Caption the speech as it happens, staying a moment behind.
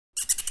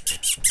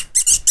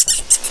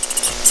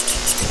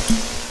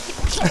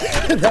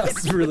That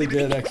was really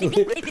good,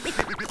 actually. That's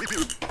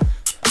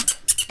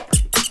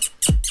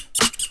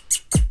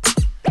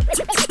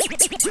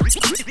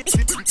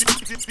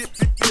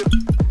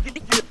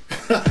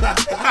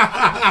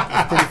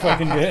pretty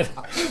fucking good.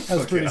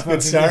 That's pretty fucking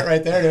good start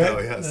right there, dude. Oh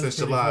yeah, Since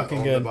JulEYE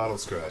on good. the bottle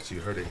scratch. You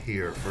heard it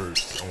here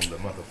first on the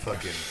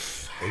motherfucking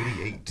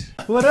 88.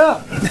 What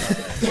up?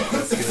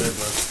 That's good.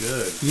 That's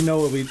good. You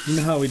know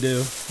how we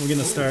do. We're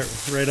gonna start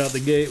right out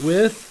the gate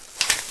with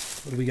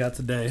what do we got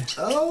today?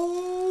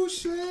 Oh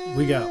shit.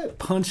 We got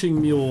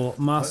Punching Mule,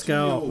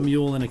 Moscow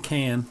Mule in a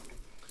can.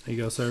 There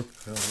you go, sir.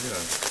 Hell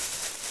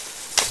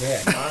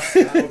Yeah.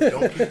 Moscow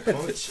Donkey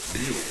Punch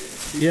Mule.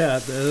 Yeah,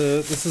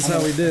 this is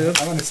how we do.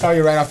 I'm going to tell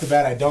you right off the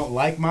bat, I don't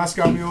like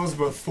Moscow Mules,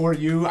 but for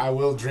you, I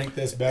will drink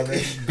this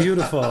beverage.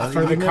 Beautiful.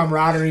 For the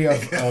camaraderie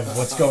of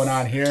what's going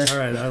on here. All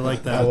right, I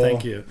like that. I will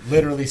Thank you.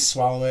 literally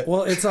swallow it.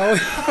 Well, it's always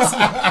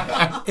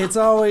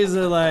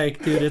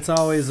it's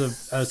always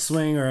a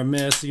swing or a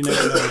miss. You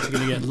never know what you're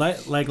gonna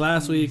get. Like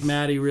last week,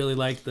 Maddie really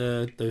liked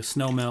the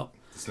snow melt.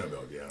 Snow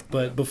milk, yeah.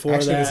 But before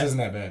Actually, that, this isn't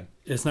that bad.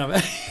 it's not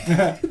bad.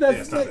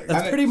 It's not bad.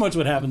 That's pretty much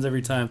what happens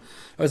every time.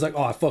 I was like,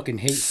 oh, I fucking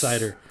hate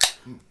cider.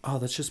 Oh,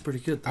 that's just pretty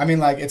good. I mean,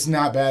 like, it's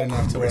not bad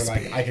enough to where,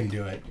 like, I can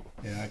do it.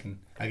 Yeah,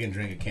 I can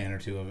drink a can or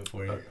two of it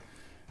for you.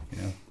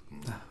 You know.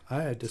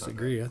 I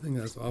disagree. I think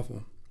that's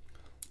awful.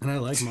 And I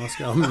like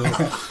Moscow Mule.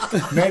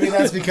 Maybe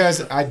that's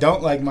because I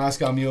don't like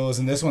Moscow Mules,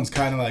 and this one's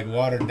kind of like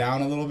watered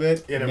down a little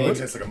bit. Yeah, it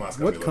tastes like a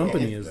Moscow What Mule.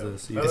 company is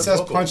this? It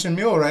says Punch and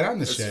Mule right on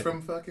this It's shit.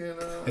 from fucking.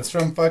 It's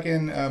from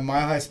fucking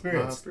Mile High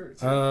Spirits. Mile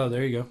Spirits. Oh,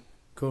 there you go.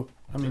 Cool.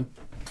 I mean,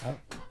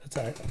 that's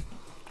all right.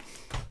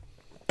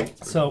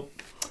 So,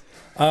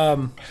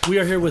 we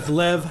are here with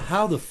Lev.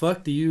 How the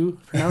fuck do you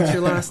pronounce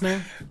your last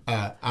name?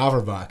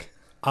 Averbakh.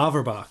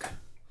 Averbakh.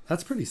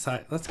 That's pretty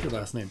that's a good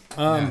last name.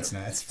 No, it's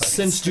not. It's fucking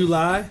Since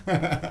JulEYE.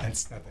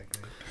 it's not that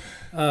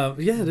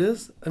great. Yeah, it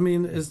is. I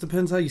mean, it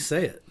depends how you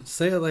say it.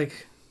 Say it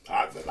like...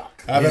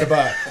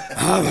 Averbakh.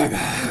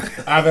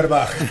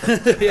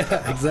 Averbakh.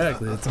 Yeah,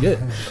 exactly. It's good.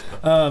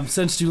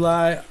 Since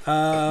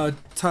JulEYE,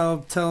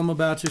 tell them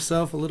about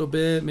yourself a little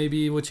bit.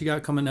 Maybe what you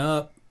got coming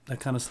up. That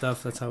kind of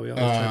stuff. That's how we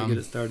always try to get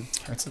it started.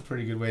 That's a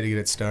pretty good way to get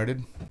it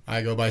started.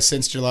 I go by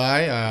Since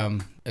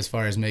JulEYE as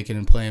far as making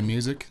and playing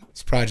music.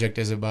 This project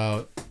is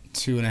about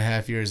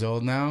 2.5 years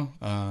old now.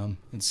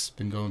 It's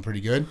been going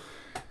pretty good.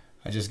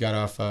 I just got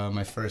off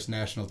my first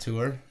national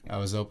tour. I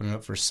was opening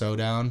up for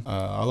Sodown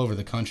all over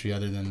the country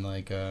other than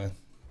like the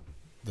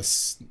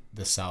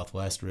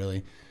Southwest,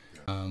 really.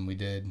 We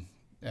did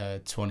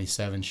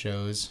 27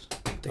 shows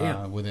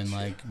within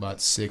like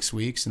about 6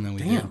 weeks, and then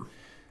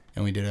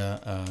we did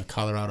a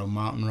Colorado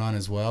mountain run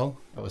as well.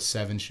 That was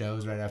 7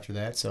 shows right after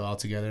that. So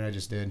altogether, I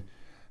just did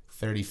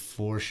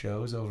 34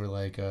 shows over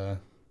like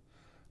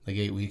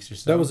 8 weeks or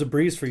so. That was a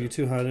breeze for you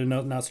too, huh?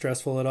 Not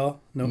stressful at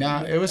all?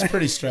 No, it was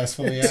pretty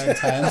stressful, yeah, at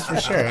times, for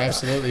sure,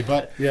 absolutely.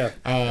 But yeah,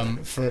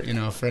 for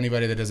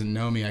anybody that doesn't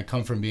know me, I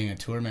come from being a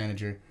tour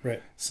manager.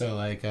 Right. So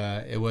like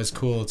it was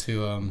cool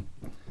to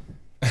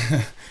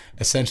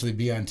essentially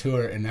be on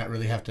tour and not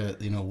really have to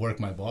work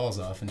my balls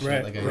off and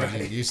shit like I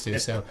used to.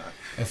 So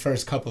the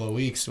first couple of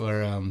weeks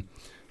were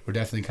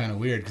definitely kind of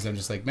weird because I'm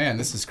just like, man,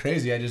 this is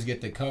crazy. I just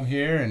get to come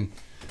here and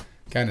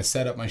kind of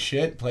set up my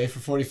shit, play for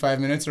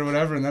 45 minutes or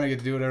whatever, and then I get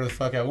to do whatever the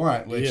fuck I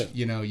want. Which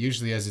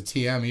usually as a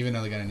TM, even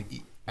though like on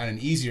an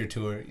easier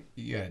tour,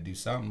 you gotta do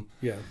something.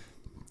 Yeah.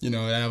 And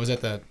I was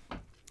at the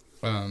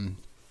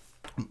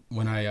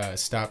when I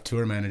stopped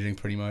tour managing,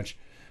 pretty much,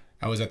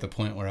 I was at the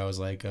point where I was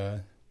like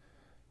a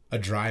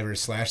driver /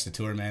 the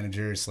tour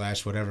manager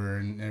 / whatever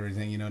and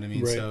everything. You know what I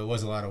mean? Right. So it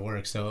was a lot of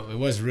work. So it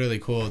was really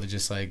cool to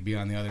just like be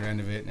on the other end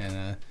of it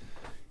and.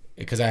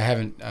 Because I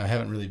haven't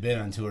really been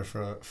on tour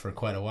for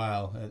quite a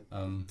while.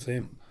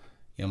 Same.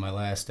 My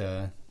last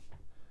I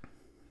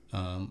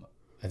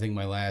think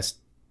my last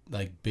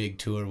like big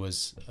tour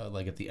was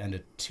like at the end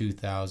of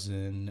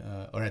 2000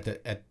 or at the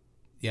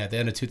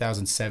end of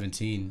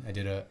 2017. I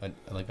did a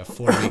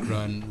 4-week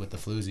run with the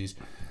Floozies.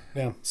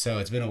 Yeah. So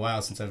it's been a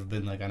while since I've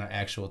been like on an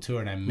actual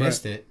tour and I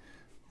missed it.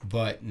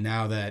 But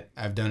now that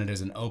I've done it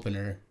as an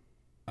opener.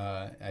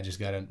 I just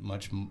got a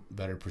much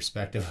better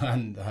perspective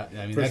on.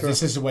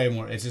 This is way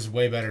more. It's just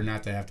way better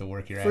not to have to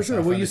work your ass off. For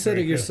sure. Well, you said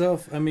it cool.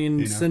 yourself. I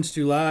mean, Since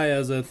JulEYE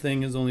as a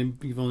thing you've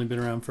only been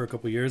around for a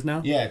couple of years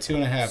now. Yeah,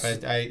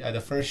 2.5. I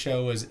the first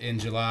show was in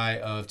July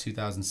of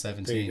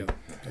 2017. There you go.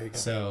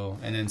 So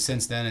and then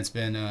since then it's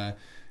been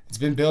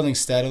building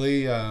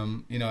steadily.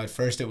 At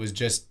first it was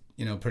just.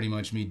 Pretty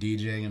much me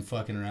DJing and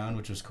fucking around,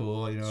 which was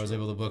cool. I was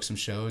able to book some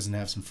shows and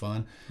have some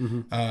fun.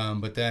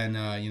 Mm-hmm. But then,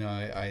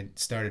 I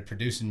started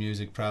producing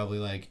music probably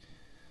like,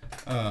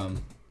 I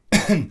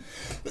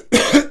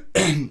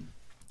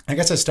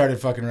guess I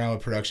started fucking around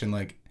with production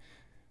like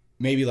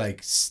maybe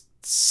like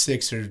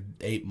 6 or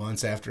 8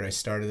 months after I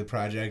started the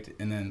project.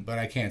 But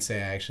I can't say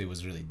I actually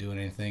was really doing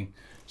anything,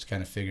 just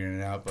kind of figuring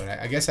it out. But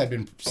I guess I've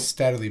been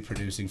steadily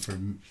producing for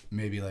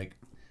maybe like,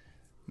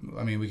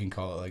 we can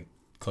call it like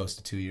close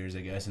to 2 years,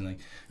 I guess. And like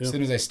as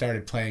soon as I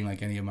started playing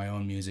like any of my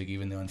own music,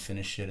 even the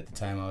unfinished shit at the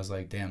time, I was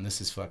like, damn, this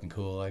is fucking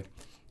cool. Like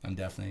I'm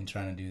definitely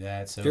trying to do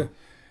that. So,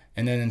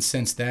 and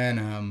since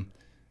then,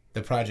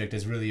 the project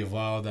has really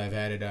evolved. I've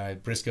added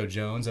Brisco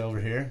Jones over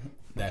here,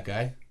 that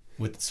guy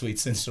with the sweet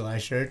Since JulEYE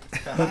shirt.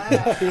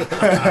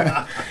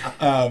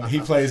 He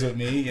plays with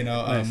me, you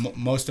know. Nice.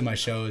 Most of my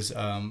shows,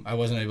 I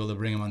wasn't able to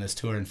bring him on this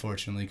tour,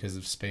 unfortunately, because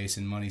of space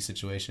and money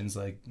situations,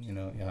 like, you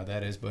know how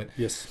that is. But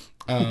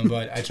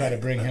but I try to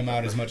bring him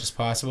out as much as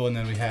possible. And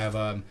then we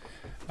have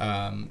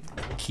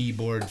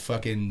keyboard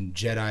fucking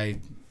Jedi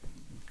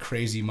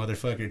crazy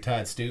motherfucker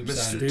Todd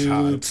Stoops.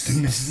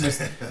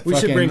 We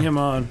should bring him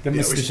on.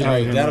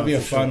 That'll be a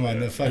fun one.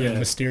 The fucking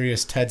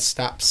mysterious Ted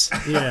Stops.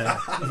 Yeah.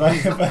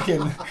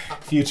 Fucking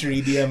future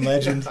EDM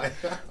legend.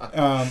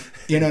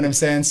 You know what I'm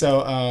saying?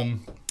 So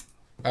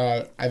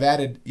I've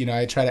added, you know,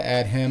 I try to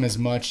add him as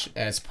much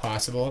as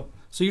possible.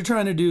 So you're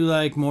trying to do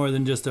like more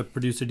than just a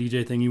producer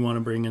DJ thing. You want to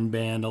bring in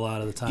band a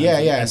lot of the time.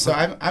 Yeah. So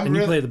I'm and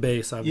really, you play the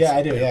bass, obviously. Yeah,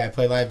 I do. Yeah, I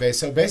play live bass.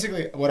 So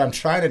basically, what I'm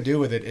trying to do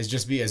with it is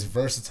just be as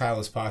versatile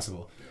as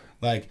possible.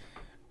 Like,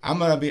 I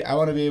want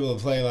to be able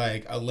to play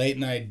like a late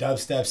night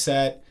dubstep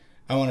set.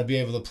 I want to be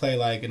able to play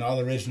like an all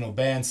original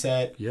band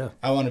set. Yeah.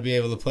 I want to be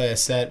able to play a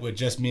set with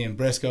just me and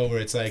Brisco, where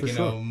it's like,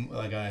 know,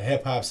 like a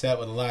hip hop set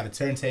with a lot of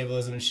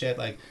turntablism and shit.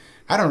 Like,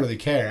 I don't really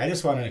care. I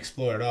just want to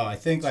explore it all. I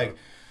think like.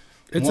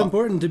 It's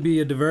important to be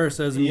a diverse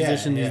as a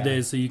musician these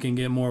days, so you can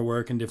get more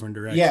work in different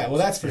directions. Yeah, well,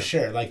 that's for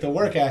sure. Like the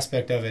work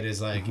aspect of it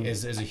is like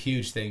is a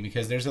huge thing,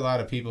 because there's a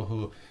lot of people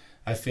who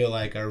I feel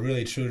like are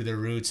really true to their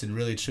roots and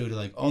really true to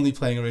like only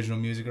playing original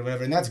music or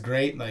whatever, and that's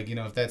great. Like, you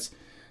know, if that's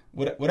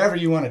whatever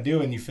you want to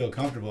do and you feel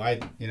comfortable, I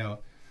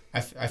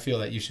feel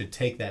that you should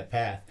take that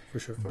path. For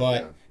sure.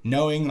 But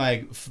knowing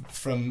like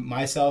from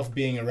myself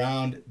being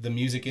around the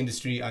music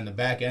industry on the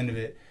back end of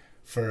it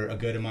for a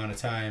good amount of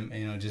time,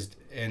 you know, just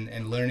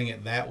and learning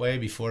it that way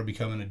before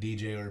becoming a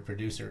DJ or a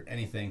producer or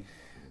anything,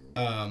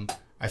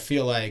 I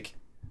feel like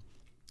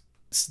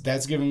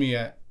that's given me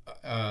a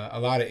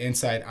lot of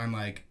insight on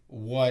like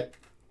what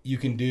you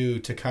can do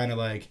to kind of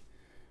like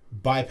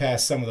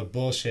bypass some of the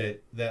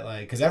bullshit that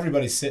like, because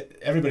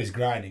everybody's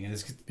grinding, and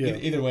it's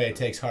either way it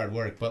takes hard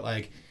work, but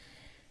like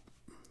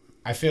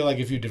I feel like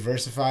if you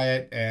diversify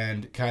it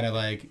and kind of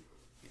like,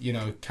 you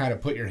know, kind of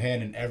put your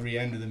hand in every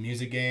end of the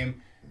music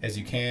game as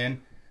you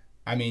can.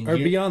 I mean, or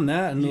beyond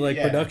that, and like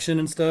production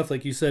and stuff,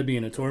 like you said,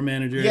 being a tour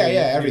manager.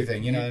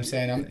 Everything. You know what I'm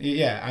saying? And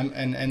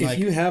if like,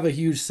 you have a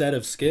huge set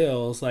of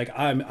skills, like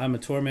I'm a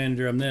tour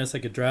manager. I'm this. I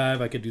could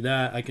drive. I could do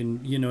that. I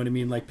can. You know what I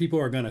mean? Like people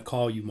are gonna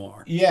call you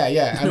more.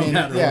 That's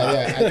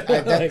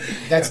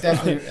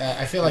definitely.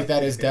 I feel like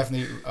that is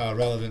definitely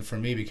relevant for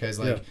me, because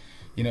like,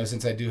 you know,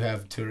 since I do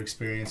have tour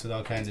experience with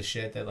all kinds of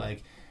shit, that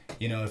like,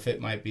 you know, if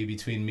it might be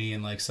between me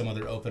and like some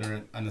other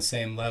opener on the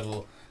same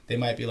level, they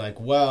might be like,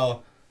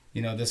 well,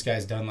 you know, this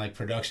guy's done like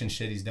production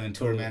shit, he's done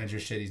tour manager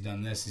shit, he's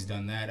done this, he's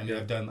done that. I mean,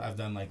 I've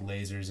done like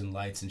lasers and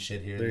lights and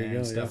shit here and there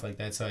and stuff like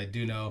that. So I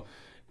do know,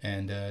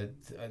 and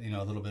you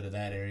know, a little bit of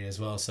that area as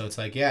well. So it's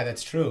like, yeah,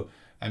 that's true.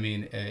 I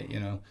mean,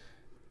 you know,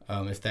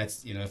 if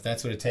that's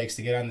what it takes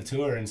to get on the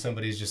tour, and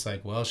somebody's just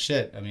like, well,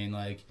 shit. I mean,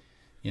 like,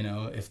 you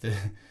know, if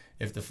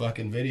the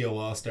fucking video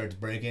wall starts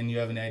breaking, you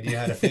have an idea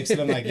how to fix it?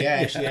 I'm like, yeah,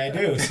 actually I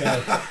do. So,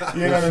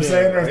 you know what I'm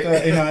saying? Or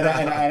if you know,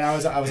 and I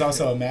was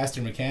also a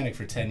master mechanic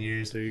for 10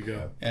 years. There you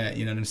go.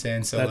 You know what I'm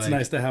saying? So that's like,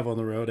 nice to have on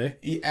the road,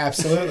 eh?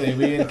 Absolutely.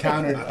 We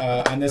encountered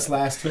on this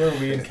last tour.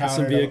 We encountered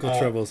some vehicle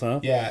troubles, huh?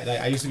 Yeah,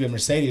 like, I used to be a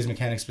Mercedes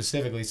mechanic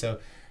specifically, so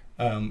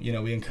you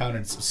know, we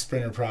encountered some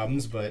Sprinter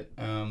problems, but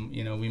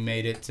you know, we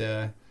made it.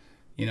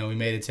 You know, we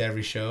made it to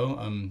every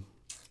show.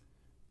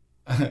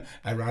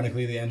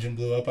 Ironically, the engine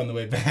blew up on the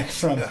way back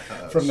from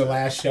the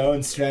last show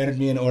and stranded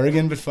me in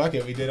Oregon. But fuck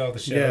it, we did all the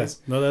shows.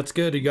 Yeah, no, that's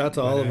good. You got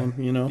to all of them,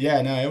 you know.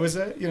 Yeah, no, it was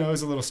a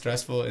little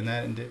stressful in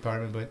that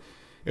department, but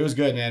it was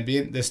good, man.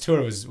 This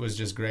tour was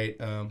just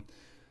great.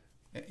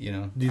 You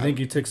know, do you think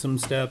you took some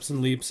steps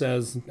and leaps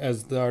as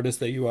the artist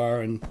that you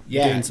are, and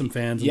gained some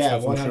fans? And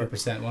stuff,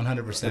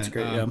 100%. That's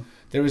great. Yeah.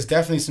 There was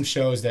definitely some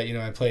shows that, you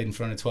know, I played in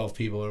front of 12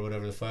 people or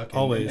whatever the fuck.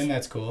 Always, and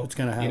that's cool. It's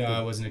gonna happen. You know,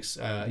 I wasn't.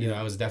 You know,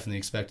 I was definitely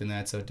expecting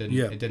that, so it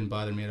didn't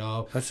bother me at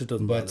all. That shit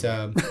doesn't. But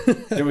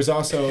there was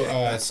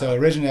also so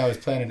originally I was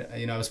planning.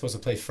 You know, I was supposed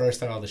to play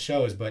first on all the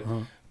shows, but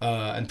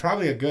and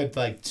probably a good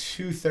like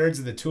 2/3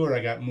 of the tour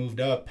I got moved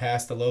up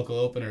past the local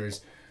openers.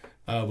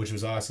 Which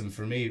was awesome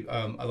for me.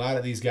 A lot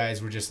of these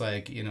guys were just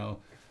like, you know,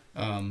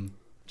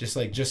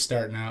 just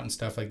starting out and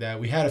stuff like that.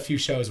 We had a few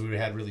shows where we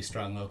had really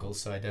strong locals,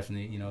 so I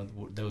definitely, you know,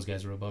 those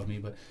guys were above me.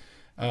 But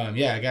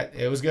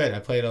it was good. I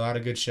played a lot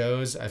of good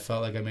shows. I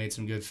felt like I made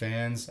some good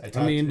fans.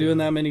 I mean, doing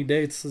that many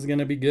dates is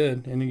gonna be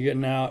good, and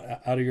getting out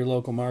of your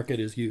local market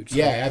is huge. So.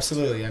 Yeah,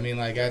 absolutely. I mean,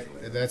 like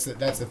that's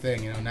the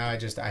thing. You know, now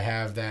I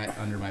have that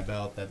under my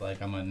belt, that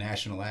like I'm a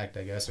national act,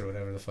 I guess, or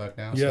whatever the fuck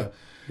now. Yeah. So,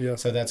 yeah.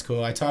 So that's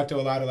cool. I talked to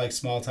a lot of like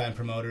small time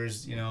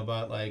promoters, you know,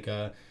 about like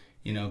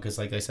you know, because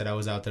like I said, I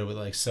was out there with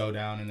like So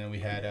Down, and then we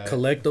had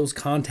collect those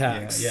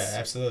contacts. Yeah,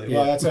 absolutely. Yeah.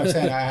 Well, that's what I'm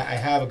saying. I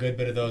have a good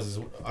bit of those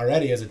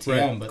already as a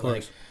TM, right, but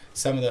like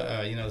some of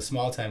the you know, the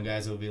small time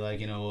guys will be like,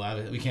 you know,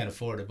 well, we can't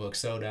afford to book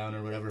Down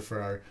or whatever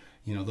for our,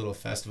 you know, little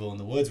festival in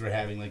the woods we're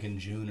having like in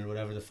June or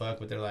whatever the fuck,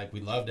 but they're like,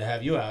 we'd love to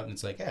have you out, and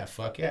it's like, yeah,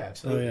 fuck yeah,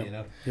 absolutely. Oh, yeah. You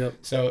know. Yep.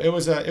 So it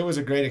was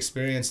a great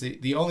experience.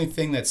 The only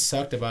thing that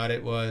sucked about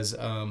it was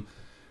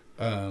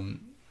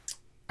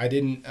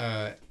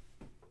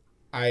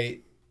I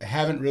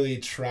haven't really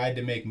tried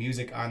to make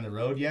music on the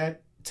road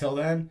yet till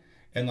then,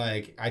 and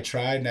like I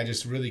tried and I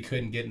just really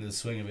couldn't get into the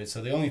swing of it.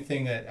 So the only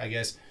thing that I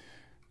guess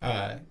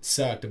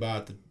sucked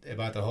about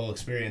the whole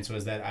experience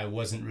was that I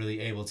wasn't really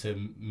able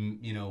to,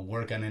 you know,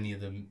 work on any of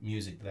the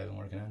music that I've been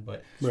working on.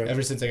 But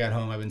ever since I got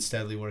home, I've been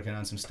steadily working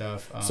on some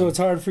stuff. So it's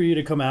hard for you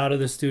to come out of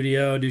the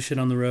studio, do shit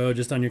on the road,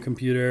 just on your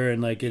computer,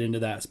 and like get into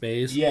that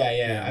space.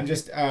 Yeah. I'm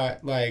just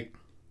like,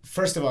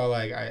 first of all,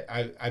 like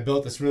I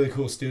built this really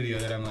cool studio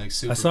that I'm like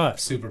super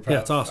proud. Yeah,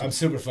 it's awesome. I'm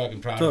super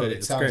fucking proud of it.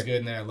 It sounds good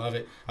in there. I love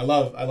it. I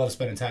love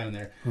spending time in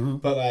there. Mm-hmm.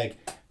 But like.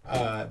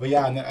 But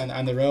yeah,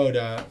 on the road,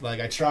 like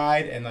I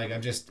tried, and like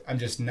I'm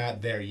just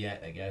not there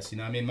yet, I guess. You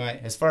know, I mean,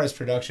 as far as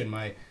production,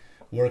 my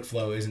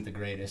workflow isn't the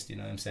greatest. You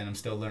know what I'm saying? I'm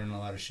still learning a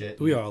lot of shit.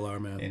 We all are,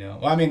 man. You know,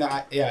 well, I mean,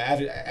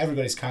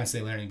 everybody's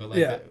constantly learning, but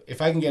like,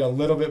 if I can get a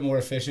little bit more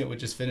efficient with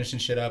just finishing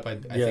shit up, I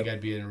think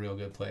I'd be in a real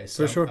good place.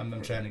 So for sure. I'm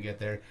trying to get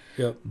there.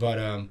 Yep.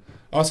 But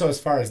also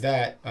as far as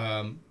that,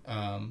 I'm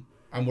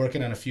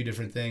working on a few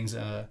different things.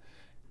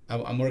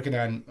 I'm working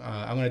on.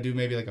 I'm gonna do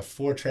maybe like a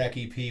 4-track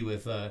EP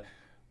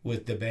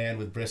with the band,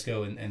 with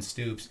Brisco and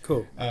Stoops.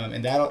 Cool.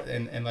 And that'll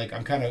and like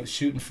I'm kind of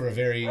shooting for a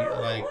very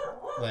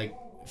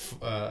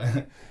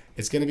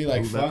it's gonna be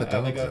like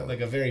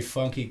like a very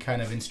funky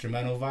kind of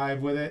instrumental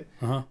vibe with it.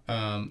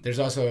 There's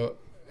also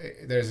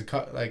it's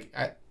kind of like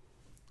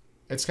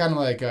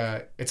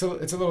it's a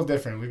little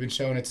different. We've been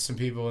showing it to some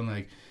people, and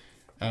like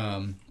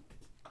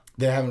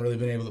they haven't really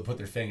been able to put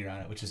their finger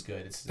on it, which is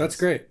good. That's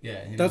great.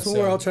 Yeah, you know, that's what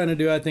we're all trying to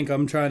do. I think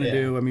I'm trying to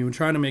do. I mean, we're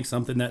trying to make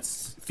something that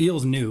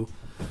feels new.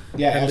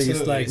 Yeah, at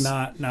absolutely. least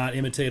like not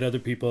imitate other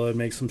people and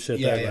make some shit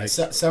that like.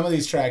 Some of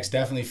these tracks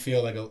definitely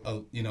feel like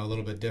a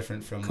little bit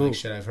different from like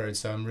shit I've heard.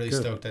 So I'm really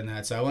stoked on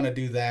that. So I want to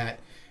do that,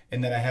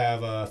 and then I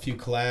have a few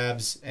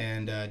collabs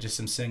and just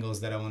some singles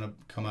that I want to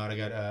come out. I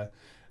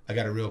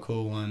got a real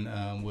cool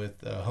one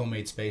with a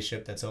Homemade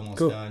Spaceship that's almost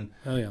done.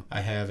 Oh yeah. I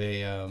have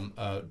a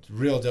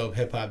real dope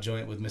hip hop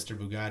joint with Mr.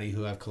 Bugatti,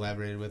 who I've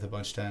collaborated with a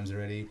bunch of times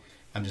already.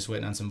 I'm just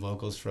waiting on some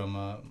vocals from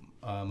my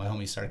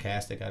homie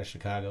Sarcastic out of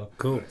Chicago.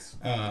 Cool.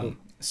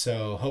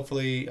 So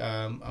hopefully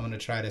I'm going to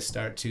try to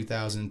start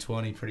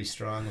 2020 pretty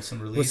strong with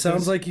some releases. Well, it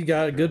sounds like you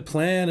got a good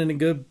plan and a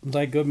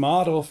good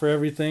model for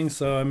everything.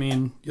 So, I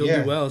mean, you'll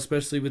do well,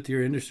 especially with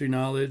your industry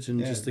knowledge and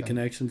just the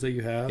connections that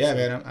you have. Yeah,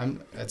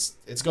 man,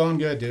 it's going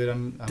good,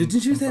 dude.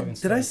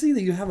 Did I see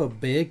that you have a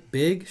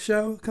big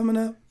show coming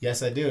up?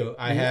 Yes, I do.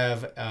 I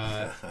have,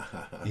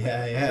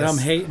 And I'm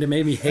hating. It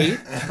made me hate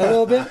a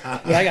little bit.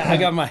 I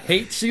got my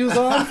hate shoes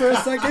on for a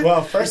second.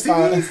 Well, first of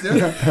all,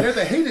 they're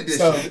the hate edition.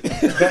 So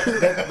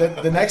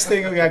the next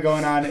thing we got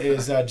going on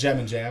is Gem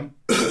and Jam.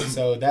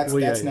 So that's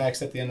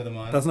next at the end of the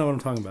month. That's not what I'm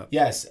talking about.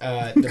 Yes,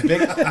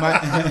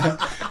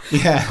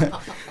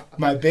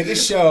 my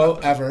biggest show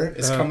ever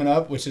is coming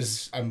up, which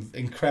is I'm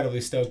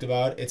incredibly stoked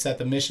about. It's at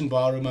the Mission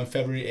Ballroom on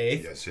February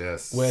 8th.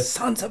 Yes. With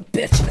sons of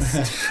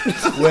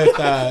bitches. With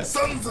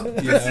sons of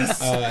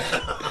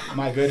bitches.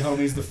 My good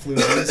homies, the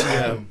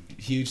Flugers.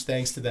 Huge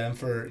thanks to them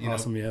for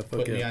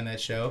putting me on that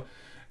show.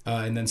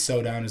 And then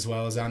Down as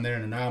well is on there,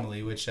 and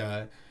Anomaly, which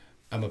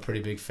I'm a pretty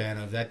big fan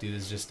of. That dude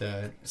is just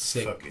a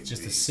sick,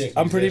 sick.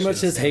 I'm pretty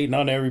much just hating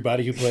on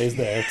everybody who plays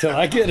there till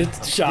I get a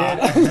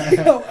shot.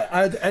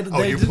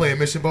 You're playing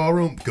Mission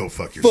Ballroom? Go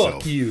fuck yourself.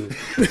 Fuck you.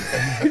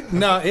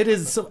 No, it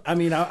is. So, I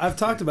mean, I've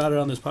talked about it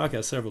on this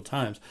podcast several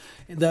times.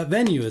 That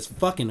venue is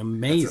fucking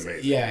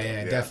amazing.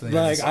 Yeah, definitely.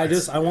 Like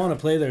I want to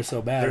play there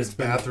so bad. There's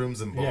bathrooms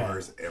and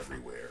bars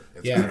everywhere.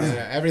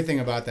 Everything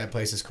about that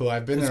place is cool.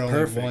 I've been there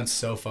only once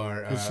so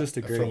far. It's just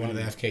a great for one of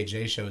the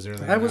FKJ shows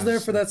earlier. I was there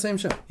for that same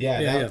show.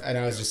 And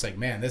I was just like,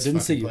 man, this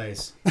fucking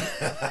place.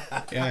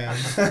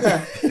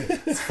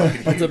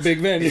 It's a big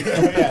venue. So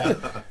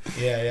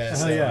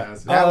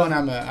that one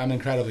I'm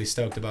incredibly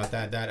stoked about.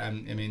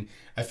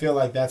 I feel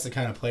like that's the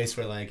kind of place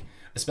where, like,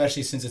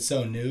 especially since it's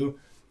so new,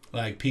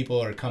 like,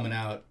 people are coming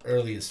out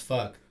early as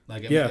fuck.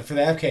 Like, for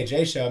the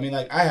FKJ show, I mean,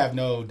 like, I have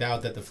no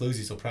doubt that the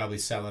Floozies will probably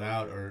sell it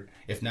out, or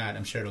if not,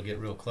 I'm sure it'll get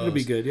real close. It'll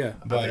be good, yeah.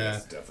 But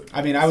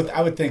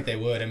I would think they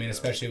would. I mean,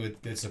 especially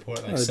with the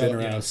support, like Down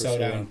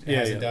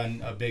hasn't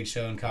done a big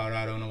show in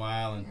Colorado in a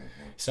while, and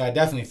so I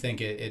definitely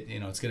think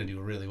it's going to do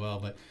really well.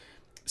 But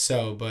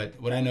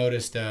what I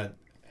noticed at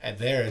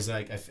there is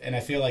like, and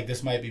I feel like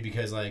this might be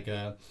because like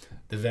the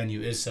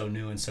venue is so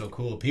new and so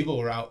cool. People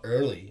were out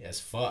early as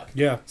fuck.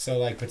 Yeah. So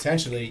like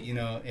potentially,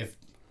 if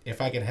if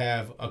I could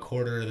have a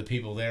quarter of the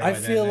people there, I by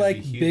then, feel that'd like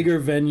be huge. bigger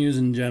venues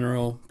in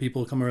general,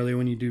 people come earlier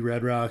when you do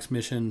Red Rocks,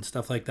 Mission,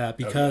 stuff like that,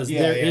 because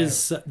Yeah,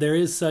 there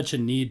is such a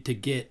need to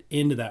get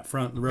into that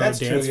front row That's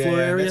dance true, floor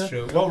yeah, area. That's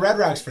true. Well, Red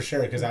Rocks for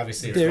sure, because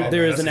obviously There is an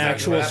That's exactly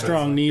actual what happens.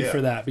 strong need Yeah.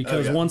 for that,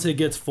 because once it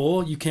gets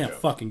full, you can't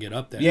fucking get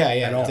up there. Yeah,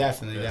 at all.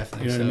 definitely. You know So,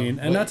 what I mean?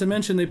 And not to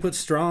mention, they put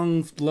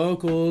strong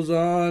locals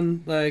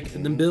on.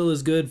 Like, the bill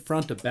is good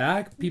front to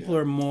back. People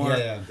are more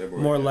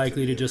more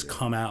likely to just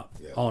come out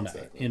all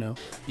night, you know?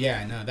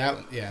 Yeah, no,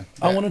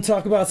 I want to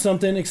talk about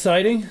something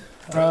exciting.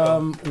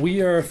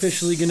 We are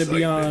officially going to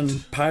be on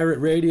Pirate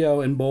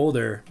Radio in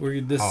Boulder.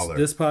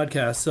 This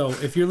podcast. So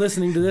if you're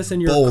listening to this in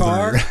your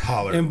car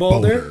in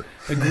Boulder,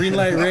 the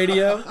Greenlight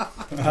Radio,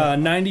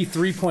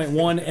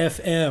 93.1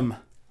 FM.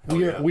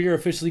 We are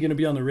officially going to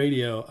be on the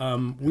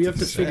radio. We have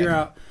to figure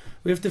out.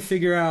 We have to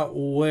figure out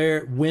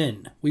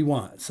when we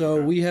want. So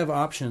we have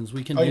options.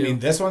 We can do. You mean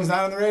this one's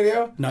not on the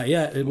radio? Not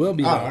yet. It will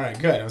be. Oh, all right,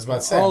 good. I was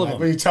about to say. All of them.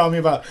 What are you telling me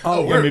about?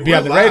 Oh, we're going to be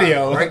on the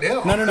radio right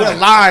now. No. We're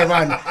live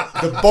on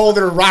the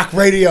Boulder Rock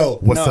Radio.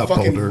 What's up,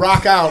 fucking Boulder?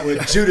 rock out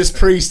with Judas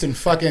Priest and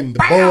fucking the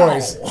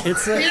boys.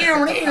 It's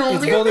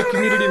Boulder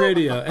Community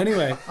Radio.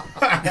 Anyway,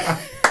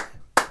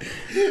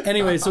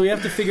 so we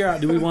have to figure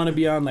out, do we want to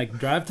be on like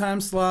drive time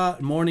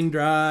slot, morning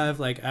drive,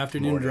 like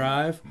afternoon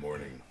drive,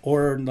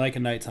 or like a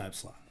nighttime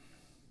slot?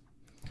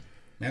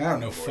 Man, I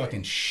don't know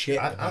fucking shit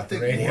I about the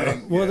think radio.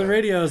 morning, Well, the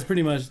radio is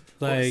pretty much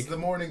like... the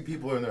morning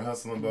people are in their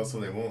hustle and bustle.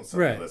 They want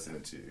something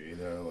listening to, you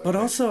know. Like, but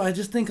also, I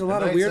just think a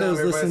lot of nighttime,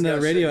 weirdos listen to everybody's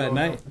got radio shit at going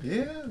night.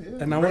 on.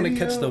 Yeah. And I want to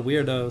catch the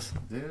weirdos.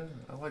 Yeah,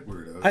 I like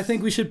weirdos. I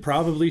think we should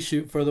probably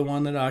shoot for the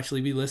one that I'll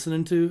actually be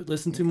listen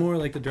to more,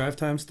 like the drive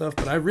time stuff.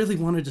 But I really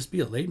want to just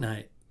be a late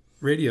night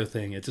radio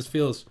thing. It just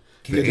feels...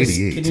 The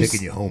 88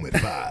 taking you home at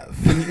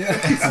 5.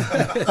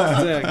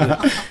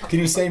 Exactly. Can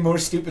you say more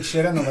stupid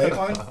shit on the late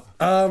one?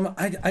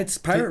 It's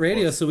pirate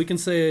radio, so we can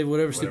say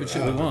whatever stupid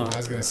shit we want. I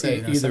was going to say,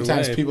 Either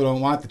sometimes way. people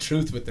don't want the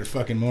truth with their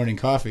fucking morning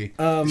coffee.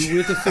 We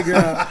have to figure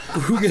out.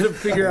 We got to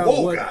figure out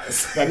Whoa, what.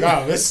 guys. Like,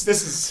 oh, this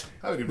is...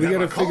 We got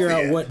to figure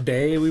out what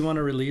day we want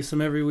to release them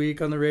every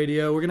week on the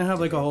radio. We're gonna have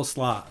like a whole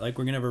slot. Like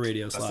we're gonna have a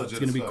radio slot. It's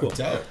gonna be cool.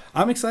 Dope.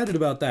 I'm excited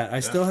about that. I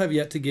still have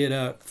yet to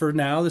get. For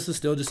now, this is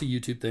still just a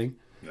YouTube thing.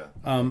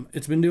 Yeah.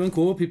 It's been doing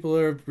cool. People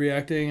are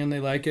reacting and they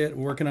like it.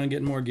 We're working on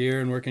getting more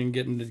gear and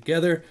getting it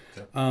together.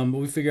 But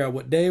we figure out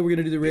what day we're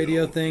gonna do the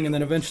radio thing, and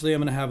then eventually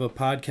I'm gonna have a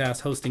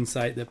podcast hosting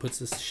site that puts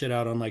this shit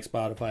out on like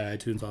Spotify,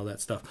 iTunes, all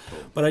that stuff.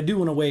 But I do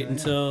want to wait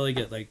until I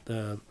get like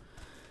the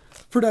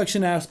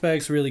production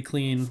aspects really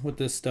clean with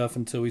this stuff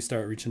until we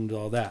start reaching into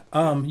all that.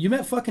 You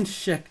met fucking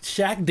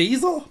Shaq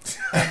Diesel?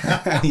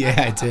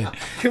 Yeah, I did.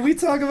 Can we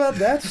talk about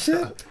that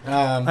shit?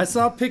 I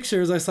saw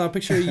pictures. I saw a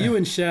picture of you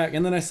and Shaq,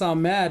 and then I saw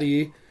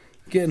Maddie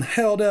getting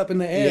held up in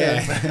the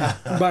air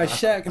by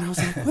Shaq, and I was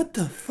like, what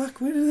the fuck?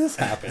 Where did this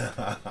happen?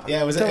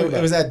 Yeah, it was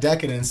at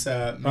Decadence. Me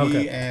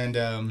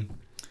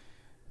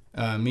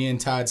and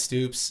Todd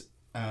Stoops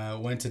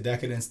went to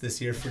Decadence this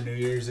year for New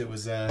Year's. It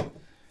was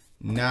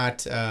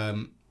not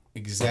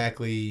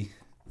exactly,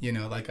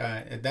 like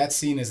that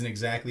scene isn't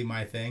exactly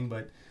my thing,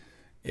 but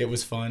it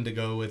was fun to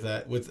go with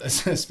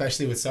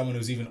especially with someone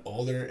who's even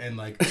older and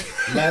like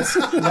less,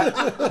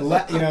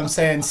 what I'm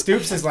saying.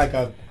 Stoops is like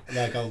a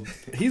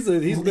he's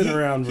been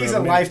around. He's a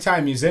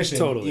lifetime musician.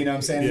 Totally. You know what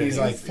I'm saying? Yeah. He's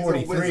like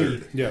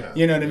 43. Yeah.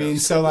 You know what I mean?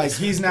 So like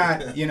he's not,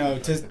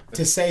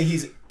 to say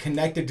he's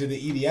connected to the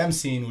EDM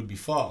scene would be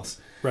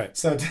false. Right.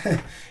 So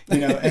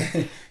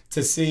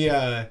to see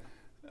that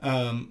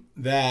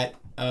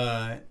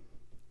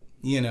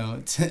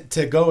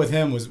to go with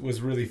him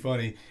was really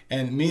funny,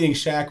 and meeting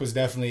Shaq was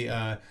definitely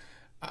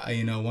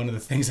one of the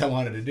things I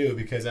wanted to do,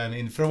 because I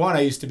mean, for one, I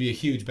used to be a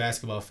huge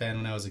basketball fan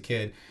when I was a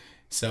kid,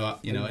 so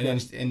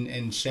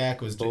and Shaq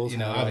was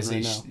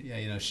obviously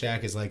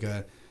Shaq is like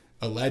a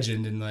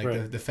legend, and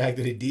like the fact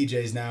that he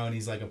DJs now and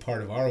he's like a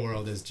part of our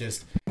world is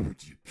just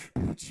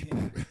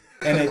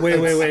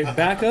Wait,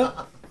 back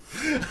up.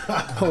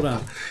 Hold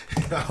on,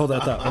 hold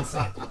that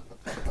thought.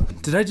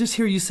 Did I just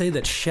hear you say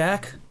that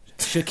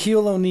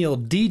Shaquille O'Neal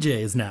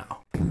DJs now?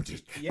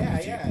 Yeah.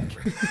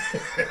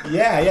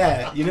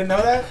 You didn't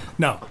know that?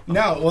 No.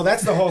 Well,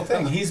 that's the whole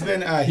thing. He's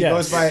been he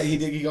goes by.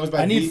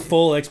 I need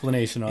full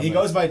explanation on. He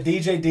goes by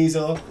DJ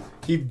Diesel.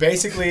 He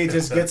basically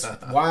just gets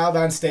wild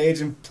on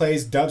stage and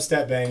plays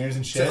dubstep bangers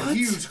and shit. It's a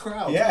huge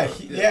crowd.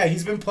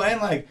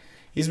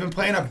 He's been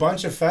playing a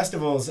bunch of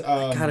festivals.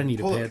 I gotta need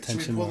to pay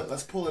attention.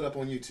 Let's pull it up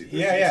on YouTube.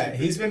 Yeah.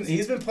 He's been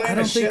playing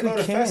a shitload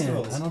of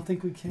festivals. I don't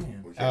think we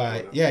can.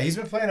 He's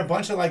been playing a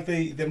bunch of like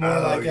the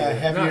more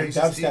heavier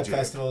dubstep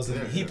festivals,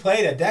 and he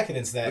played at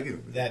Decadence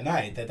that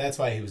night. That's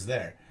why he was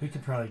there. We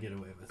could probably get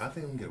away with it. I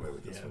think we can get away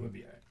with this. Yeah, it would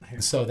be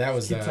alright. So that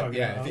was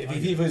if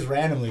he was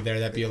randomly there,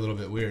 that'd be a little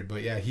bit weird.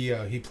 But yeah,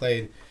 he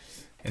played,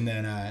 and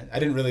then I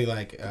didn't really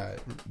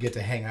get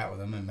to hang out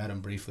with him. I met him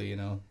briefly,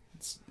 I'm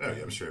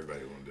sure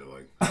everybody wanted to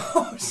like.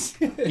 Oh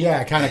shit! Yeah,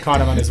 I kind of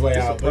caught him on his way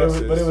out, but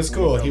it was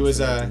cool. He was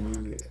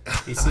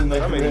he seemed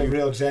like a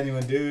real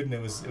genuine dude, and it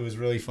was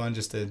really fun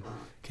just to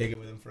kick it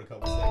with him for a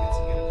couple seconds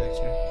and get a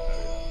picture.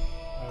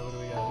 What do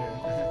we got here?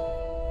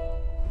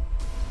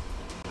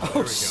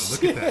 Oh, there we go.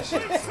 Look at that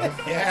shit, son.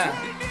 Yeah.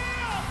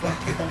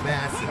 Fucking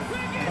massive.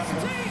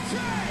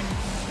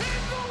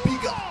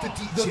 Big up the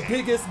DJ. The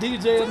biggest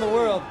DJ in the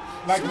world.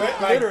 Like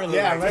literally.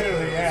 Yeah,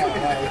 literally,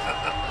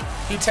 yeah.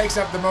 Like, he takes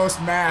up the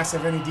most mass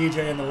of any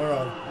DJ in the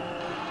world.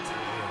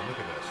 Damn, look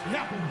at that shit.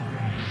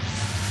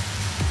 Yeah.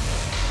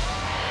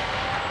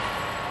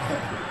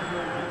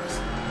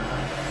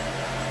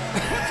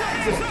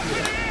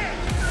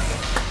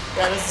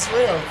 Yeah, this is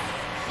real.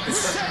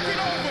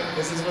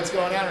 This is what's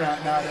going on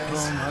right nowadays.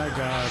 Oh my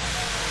god.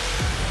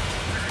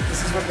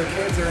 This is what the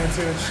kids are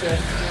into and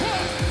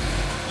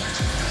shit.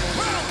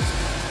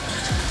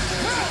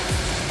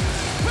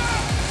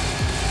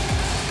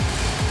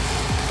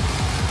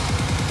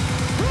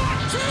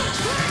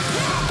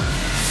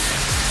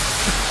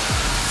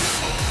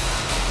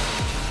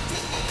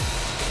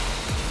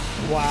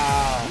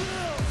 Wow.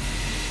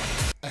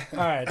 All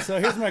right, so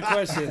here's my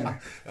question.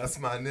 That's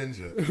my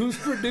ninja. Who's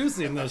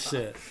producing this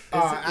shit?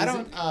 I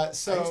don't.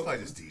 He's probably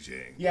just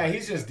DJing. Yeah,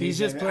 he's just DJing. He's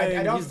just playing.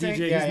 I don't he's think,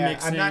 DJing. yeah, He's yeah.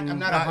 mixing. I'm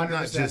not Not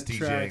 100% just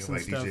tracks DJing. and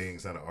Like stuff. DJing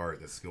is not an art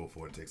that's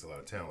skillful and takes a lot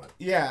of talent.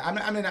 Yeah, I'm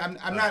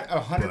not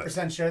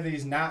 100% sure that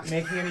he's not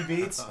making any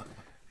beats.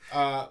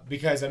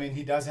 Because I mean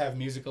he does have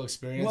musical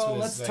experience. Well,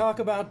 with let's his, talk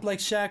about like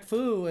Shaq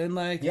Fu and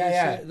like the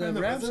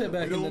rap shit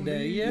back in the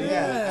day. Yeah,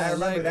 I remember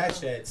like, that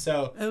shit.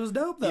 So it was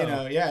dope though. you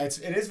know, yeah, it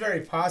is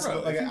very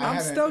possible. Bro, like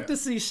I'm stoked to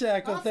see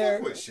Shaq up there.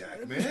 Fuck with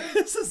Shaq,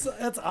 man.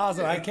 That's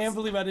awesome. I can't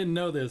believe I didn't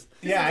know this.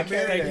 Yeah, I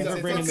can't. Thank you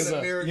for bringing this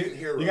up.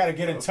 You got to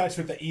get in touch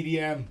with the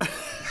EDM.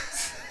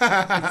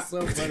 It's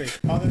so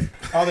funny.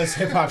 All this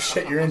hip hop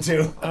shit you're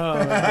into. Oh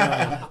my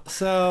god.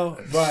 So,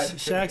 But-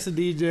 Shaq's a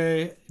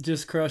DJ,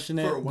 just crushing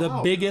it. For a The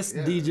while, biggest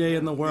yeah. DJ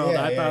in the world.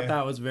 Yeah, I thought yeah.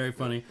 that was very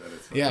funny.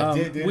 Yeah,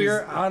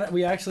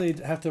 We actually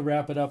have to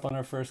wrap it up on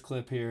our first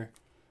clip here.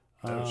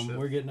 shit.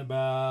 We're getting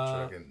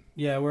about Tracking.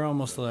 we're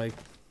almost like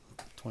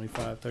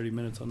 25, 30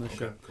 minutes on this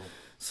show. Cool.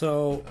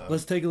 So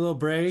let's take a little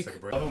break. Take a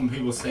break. I love when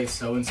people say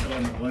so and so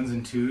on the ones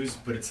and twos,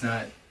 but it's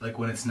not like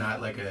when it's not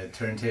like a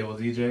turntable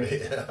DJ.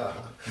 Yeah.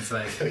 It's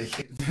like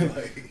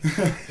Like,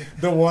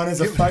 the one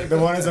is a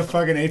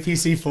fucking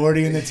APC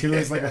 40 and the two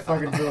is like a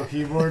fucking dual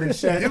keyboard and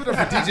shit. give it up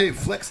for DJ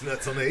Flex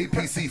Nuts on the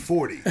APC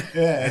 40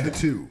 and the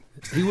 2.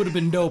 He would have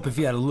been dope if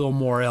he had a little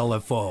more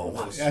LFO.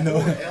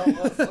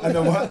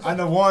 On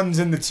the ones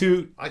and the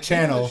two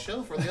channel.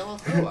 Show for the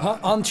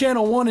LFO. On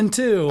channel 1 and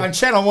 2. On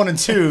channel 1 and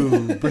 2,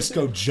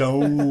 Brisco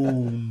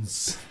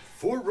Jones.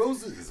 4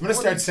 roses. I'm gonna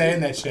start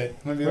saying that shit.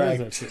 I'm gonna be Where is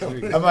like, that shit? Here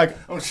we go. I'm like,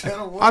 On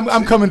channel 1.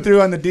 I'm coming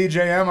through on the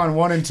DJM on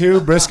 1 and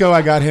 2. Brisco,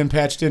 I got him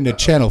patched into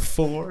channel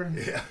 4.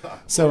 Yeah.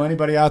 So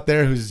anybody out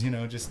there who's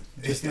just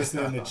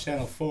listening to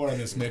channel 4 on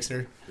this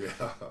mixer. Yeah.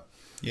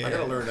 Yeah. I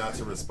gotta learn not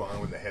to respond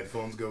when the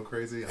headphones go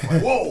crazy. I'm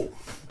like, whoa!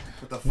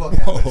 What the fuck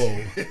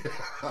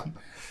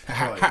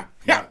happened?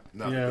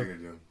 Not Yeah. a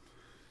big deal.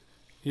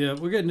 Yeah,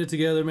 we're getting it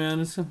together,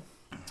 man. I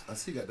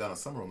see you got Donna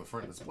Summer on the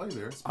front display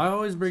there. I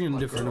always bring a My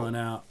different girl. one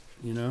out,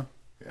 you know?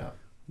 Yeah.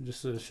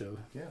 Just to show.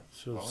 Yeah.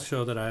 So I like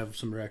show that I have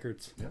some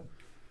records. Yeah.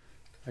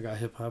 I got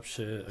hip hop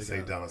shit. I Say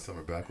got, Donna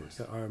Summer backwards.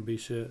 got R&B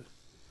shit.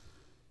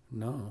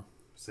 No.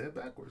 Say it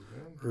backwards,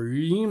 man.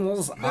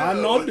 Rimas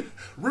Anod.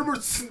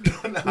 Rimas.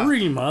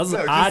 Rimas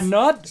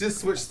Anod. Just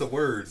switch the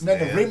words, No,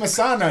 the man.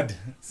 Rimasanad.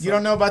 You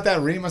don't know about that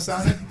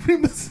Rimasanad?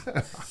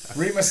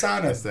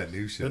 Rimasanad. That's that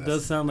new shit. That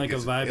does sound like a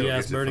vibey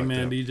ass Burning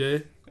Man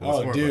DJ.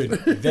 Oh, dude,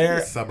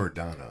 there. Summer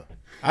Donna.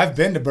 I've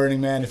been to Burning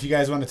Man. If you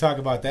guys want to talk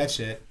about that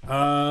shit,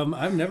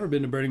 I've never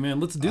been to Burning Man.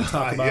 Let's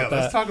talk about that.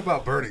 Let's talk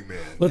about Burning Man.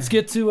 Let's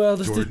get to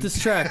let's do Jordan.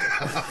 this track.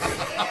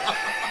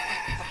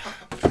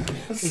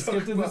 Let's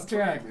get to this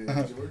track.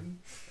 Jordan.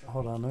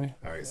 Hold on, let me.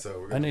 All right, so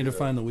we're I gonna need to do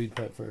find the weed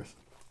pipe first.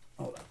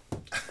 Hold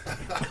on.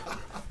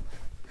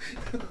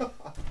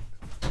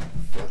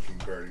 fucking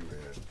Burning Man.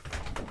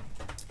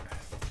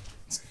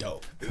 it's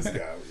dope. This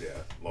guy,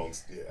 We'll wait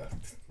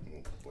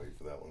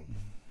for that one.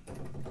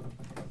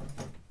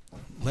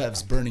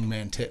 Lev's Burning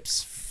Man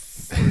tips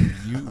for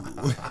you.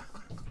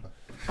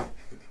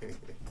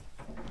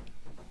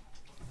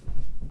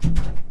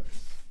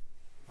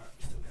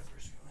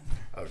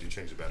 Oh, did you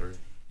change the battery?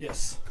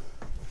 Yes.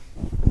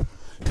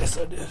 Yes,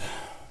 I did.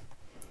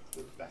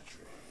 The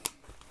battery.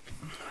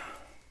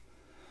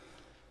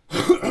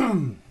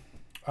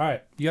 All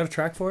right, you got a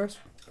track for us?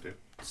 I do.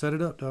 Set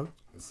it up, dog.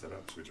 Let's set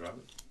up. Should we drop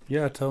it?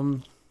 Yeah,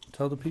 tell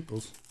the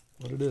peoples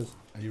what it is.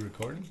 Are you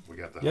recording? We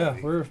got the Yeah,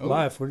 homie. we're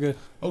live. We're good.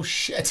 Oh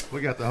shit!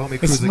 We got the homie It's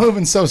cruising.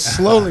 moving so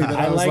slowly that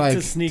I I was like to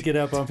like, sneak it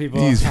up on people.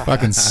 "He's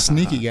fucking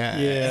sneaky guy."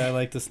 Yeah, I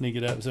like to sneak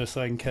it up so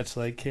I can catch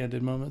like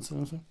candid moments.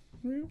 And stuff.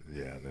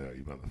 Yeah, no,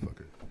 you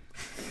motherfucker.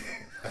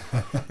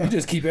 You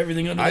just keep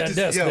everything under that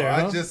desk there,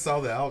 huh? I just saw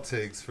the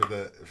outtakes for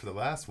the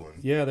last one.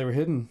 Yeah, they were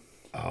hidden.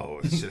 Oh,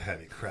 it should have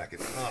me cracking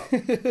up.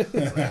 It's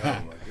like,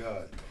 oh my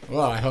god.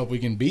 Well, I hope we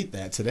can beat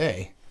that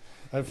today.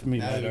 I might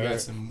Now that we got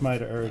have some-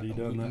 already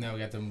done that. Now we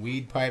got the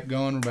weed pipe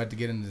going. We're about to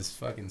get into this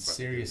fucking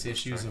serious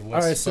issues of All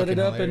what's right, set it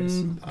fucking up hilarious.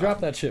 and drop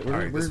that shit. We're, All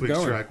right, we're this week's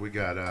going. track we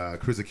got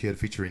Cruiser Kid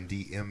featuring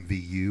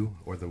DMVU,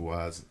 or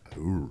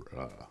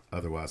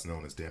otherwise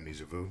known as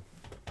Damnesia Vu.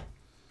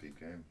 Peep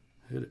game.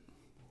 Hit it.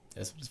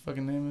 That's what his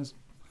fucking name is.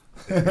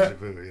 Yeah.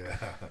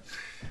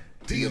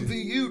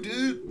 DMVU,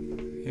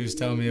 dude. He was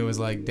telling me it was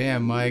like,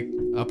 damn, Mike,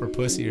 upper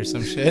pussy or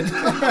some shit. It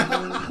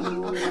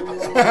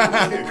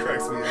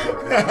cracks me up.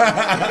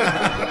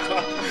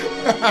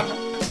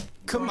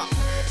 Come on.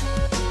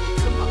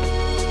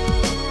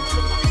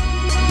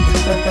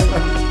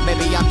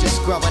 Maybe I'm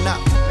just growing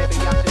up.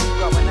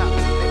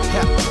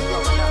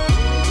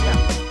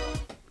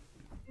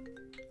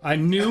 I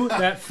knew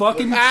that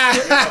fucking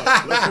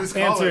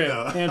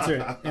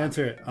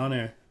Answer it on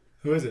air.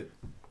 Who is it?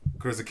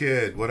 Chris the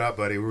Kid, what up,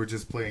 buddy? We were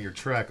just playing your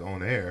track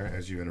on air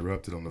as you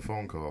interrupted on the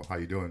phone call. How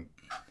you doing?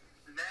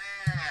 Man,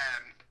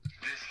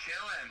 just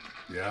chilling.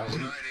 Yeah. Sorry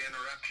to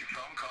interrupt your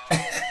phone call.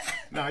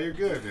 No, you're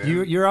good,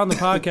 man. You're on the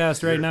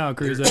podcast right now,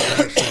 Cruiser.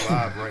 You're actually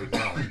live right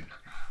now.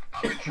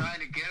 I've been trying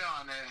to get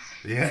on this.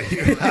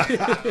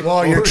 Yeah.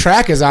 Well, your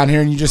track is on here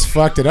and you just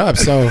fucked it up,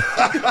 so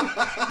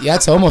yeah,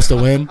 it's almost a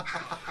win.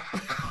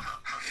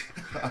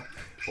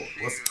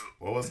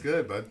 What's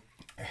good, bud?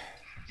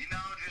 You know,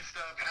 just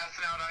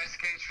passing out ice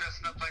skates,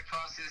 dressing up like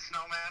Frosty the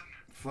Snowman.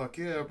 Fuck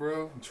yeah,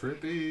 bro.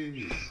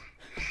 Trippy.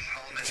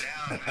 Holding it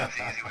down. That's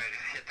the easy way to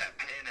hit that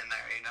pin in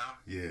there, you know?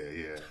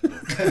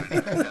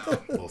 Yeah.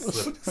 Little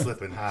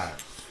slipping high.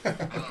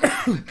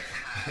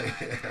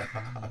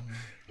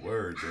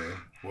 Word, man.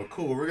 Well,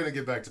 cool. We're going to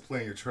get back to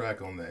playing your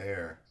track on the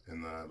air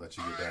and let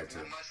you get back to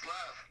it.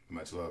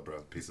 Much love,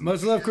 bro. Peace and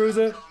Much love,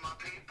 Cruiser. All my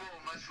people,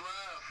 much love.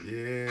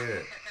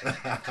 Yeah.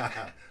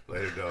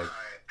 Later, dog.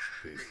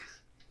 Peace.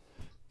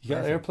 You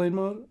got airplane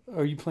mode?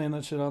 Or are you playing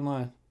that shit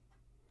online?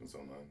 What's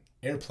online?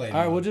 Airplane.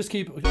 All right, we'll just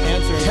keep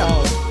answering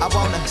calls. I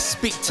wanna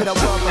speak to the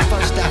world, but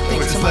first I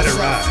think to let it myself.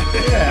 ride.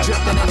 Yeah.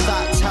 Drifting in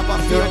thoughts, how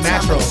I feel.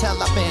 natural. Time will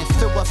tell. I've been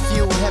through a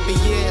few heavy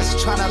years,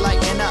 trying to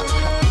lighten up.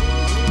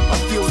 A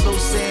few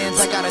loose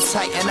ends, I gotta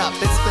tighten up.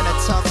 It's been a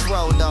tough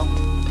road though.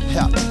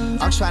 Yeah.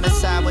 I'm trying to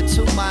side with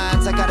two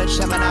minds. I got a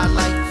Gemini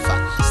life.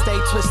 Stay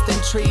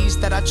twisting trees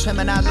that I trim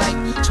and I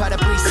like. Try to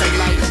breathe some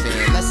life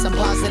in, let some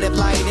positive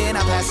light in.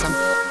 I've had some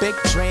big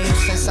dreams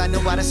since I knew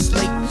how to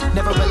sleep.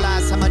 Never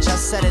realized how much I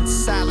said in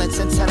silence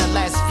until the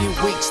last few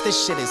weeks.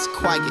 This shit is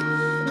quiet.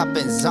 I've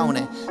been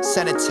zoning.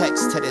 Sent a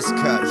text to this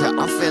girl. Yeah,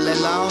 I'm feeling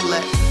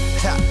lonely.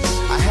 Yeah,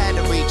 I had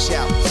to reach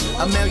out.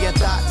 A million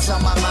thoughts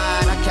on my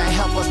mind. I can't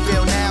help but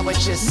feel now it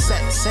just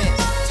sets in.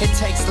 It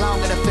takes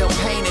longer to feel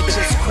pain. It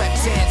just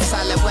crept in.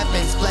 Silent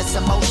weapons, bless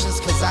emotions,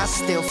 cause I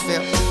still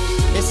feel.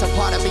 It's a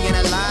part of being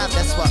alive,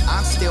 that's why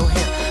I'm still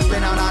here.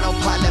 Been on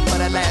autopilot for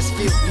the last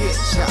few years,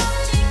 yeah.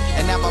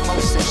 And now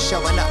emotions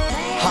showing up.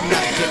 I'm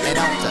not getting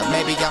older,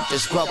 maybe I'm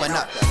just growing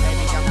up.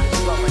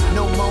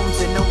 No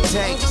moons and no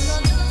days.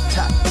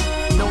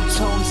 No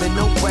tunes and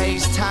no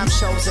ways. Time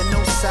shows a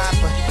new side,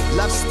 but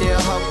love still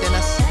holding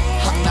us.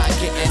 I'm not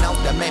getting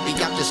older, maybe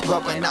I'm just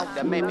growing up.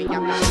 No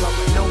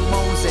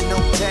moons and no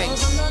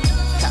days.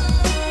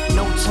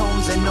 No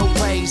tones and no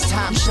ways.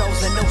 Time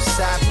shows a new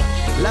side, but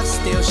love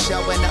still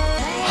showing up.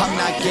 I'm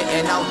not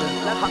getting older.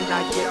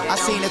 I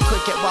seen a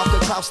cricket walk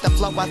across the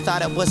floor. I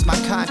thought it was my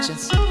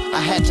conscience. I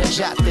had to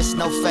jot this,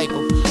 no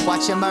fable.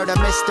 Watching murder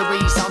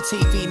mysteries on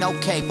TV, no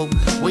cable.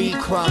 Weed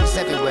crumbs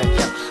everywhere.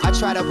 Yeah. I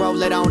try to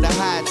roll it on the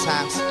high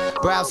times.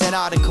 Browsing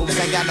articles,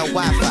 ain't got no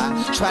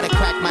Wi-Fi. Try to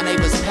crack my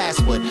neighbor's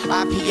password.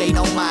 IPA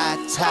on my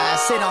tie.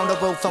 Sit on the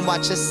roof and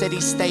watch the city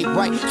stay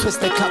bright.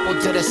 Twist a couple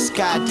to the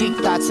sky. Deep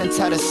thoughts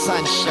until the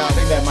sun shows. I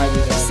think that might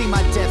be that. See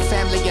my dead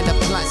family in the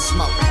blunt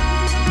smoke.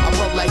 I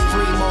wrote like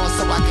 3 more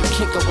so I can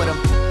kick it with them.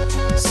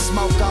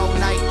 Smoke all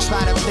night,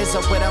 try to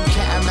visit with them.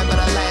 Can't remember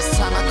the last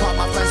time I called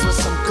my friends with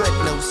some good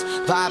news.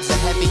 Vibes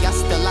are heavy, I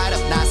still light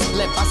up, not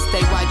split. I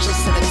stay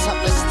righteous in the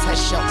toughest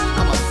test show.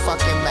 I'm a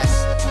fucking mess.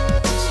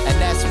 And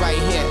that's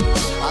right here.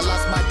 I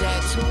lost my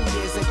dad 2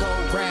 years ago,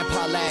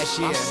 grandpa last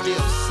year. I'm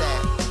still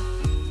sad.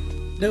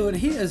 Dude,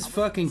 he is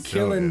fucking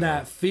killing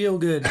that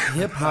feel-good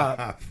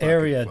hip-hop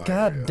area.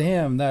 God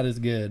damn, that is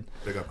good.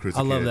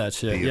 I love that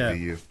shit,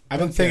 yeah. I've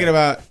been thinking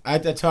about,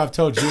 I've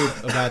told you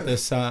about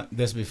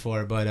this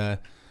before, but,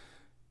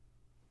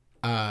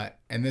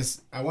 and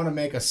this, I want to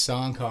make a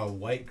song called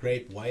White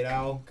Grape, White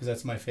Owl, because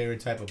that's my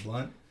favorite type of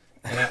blunt.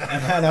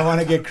 And I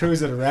want to get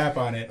Cruiser to rap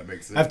on it. That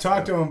makes sense. I've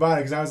talked to him about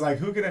it, because I was like,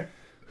 who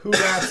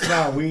raps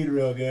about weed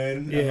real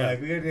good? Yeah. I'm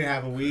like, we didn't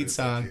have a weed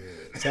song.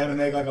 So I had to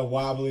make like a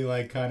wobbly,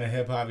 like kind of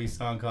hip hoppy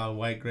song called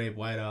White Grape,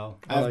 White Owl.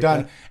 I've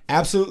done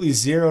absolutely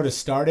zero to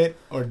start it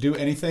or do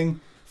anything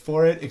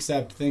for it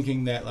except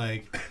thinking that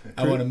like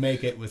I want to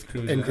make it with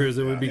Cruiser. And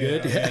Cruiser would be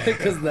good,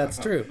 because that's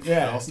true.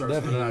 Yeah, it all starts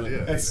with an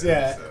idea. That's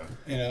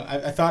you know,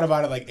 I thought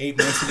about it like 8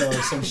 months ago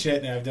or some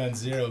shit, and I've done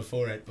zero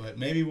for it. But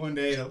maybe one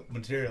day it'll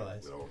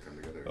materialize. It'll all come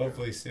together.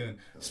 Hopefully soon.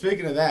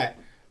 Speaking of that,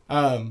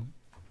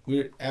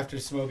 after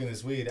smoking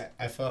this weed,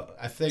 I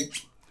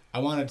think I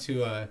wanted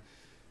to.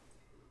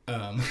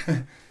 I'm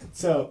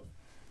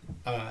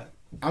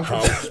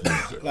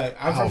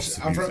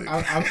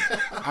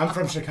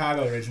from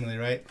Chicago originally,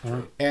 right?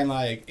 Uh-huh. And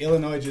like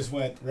Illinois just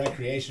went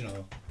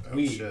recreational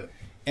weed, shit.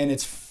 and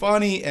it's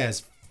funny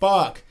as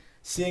fuck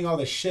seeing all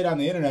the shit on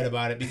the internet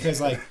about it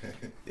because like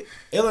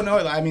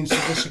Illinois, I mean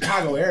the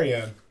Chicago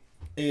area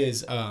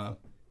is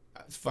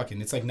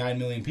it's like 9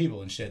 million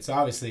people and shit. So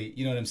obviously,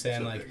 you know what I'm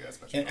saying? Like,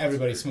 and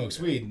everybody smokes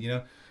weed, you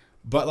know?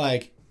 But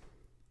like,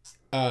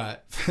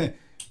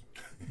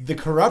 the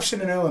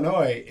corruption in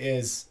Illinois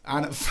is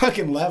on a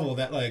fucking level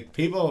that like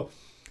people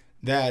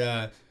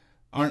that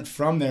aren't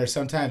from there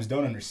sometimes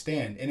don't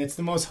understand. And it's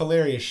the most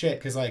hilarious shit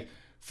because like,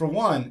 for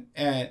one,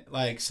 and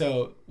like,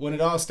 so when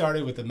it all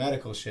started with the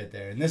medical shit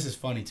there, and this is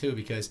funny too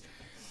because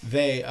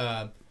they,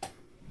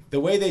 the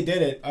way they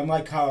did it,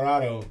 unlike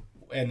Colorado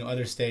and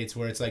other states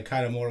where it's like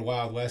kind of more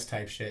Wild West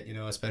type shit, you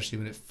know, especially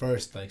when it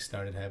first like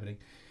started happening,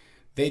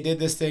 they did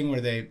this thing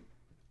where they,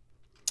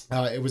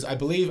 it was, I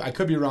believe, I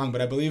could be wrong,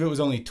 but I believe it was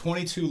only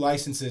 22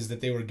 licenses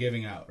that they were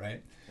giving out,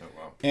 right? Oh,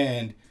 wow.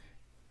 And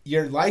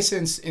your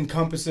license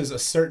encompasses a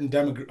certain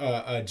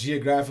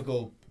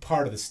geographical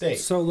part of the state.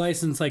 So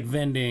license like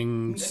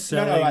vending,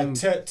 selling, like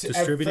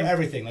distributing? For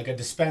everything, like a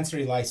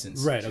dispensary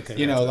license. Right, okay.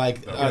 You know,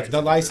 like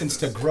the license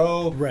to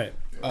grow, right.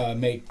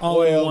 Make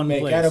oil,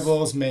 make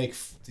edibles,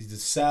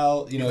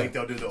 sell, you know. You think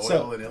they'll do the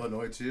oil in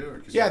Illinois too?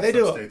 Or yeah, they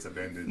do. States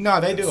abandoned. No,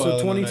 they do. So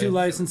 22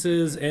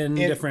 licenses in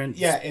different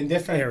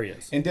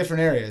areas. In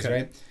different areas, okay.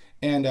 Right?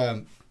 And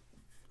I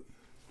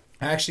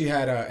actually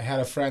had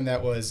a friend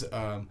that was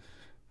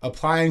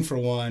applying for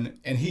one,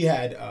 and he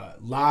had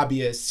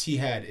lobbyists, he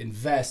had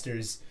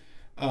investors,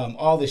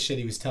 all this shit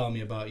he was telling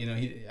me about. You know,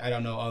 I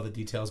don't know all the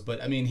details,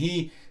 but I mean,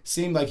 he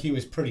seemed like he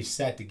was pretty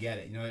set to get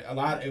it. You know,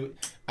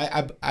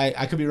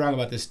 I could be wrong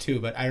about this too,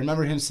 but I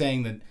remember him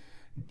saying that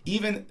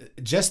even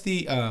just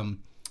the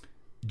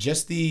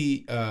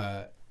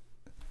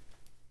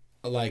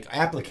like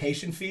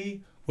application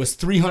fee was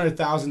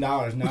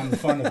 $300,000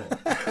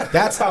 non-refundable.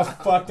 That's how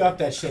fucked up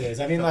that shit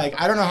is. I mean, like,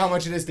 I don't know how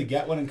much it is to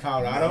get one in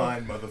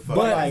Colorado.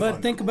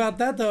 But think about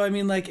that though. I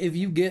mean, like, if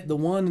you get the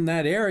one in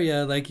that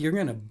area, like, you're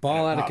gonna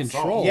ball out of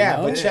control. Yeah,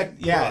 no? but check.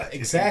 Yeah,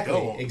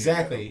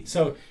 exactly.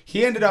 So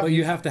he ended up. But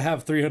you have to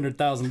have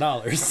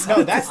 $300,000.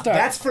 No,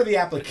 that's for the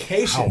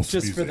application.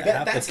 Just for the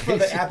application. That's for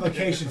the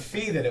application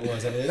fee that it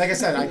was. I mean, like I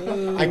said,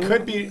 I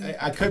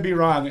could be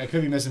wrong. I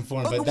could be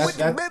misinformed, but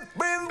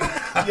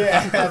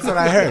yeah, that's what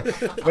I heard.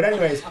 But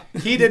anyways,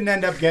 he didn't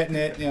end up getting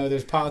it. You know,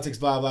 there's politics,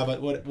 blah blah.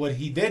 But what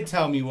he did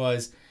tell me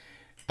was,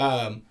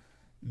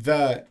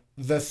 the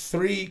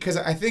three, because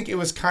I think it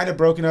was kind of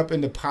broken up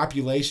into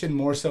population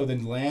more so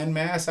than land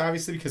mass,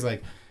 obviously, because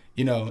like,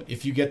 you know,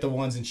 if you get the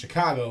ones in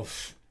Chicago,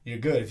 you're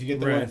good. If you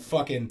get the one in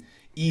fucking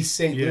East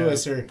St.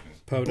 Louis or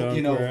Podunk,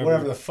 you know,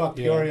 wherever the fuck,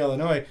 Peoria,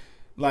 Illinois,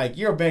 like,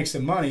 you'll make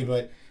some money.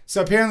 But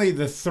so apparently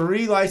the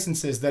 3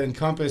 licenses that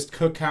encompassed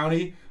Cook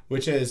County,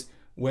 which is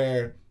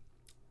where,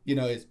 you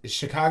know,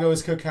 Chicago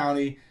is Cook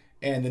County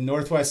and the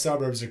northwest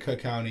suburbs are Cook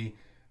County.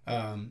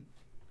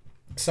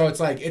 So it's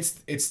like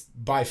it's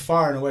by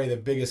far and away the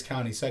biggest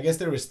county. So I guess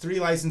there was 3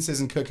 licenses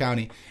in Cook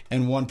County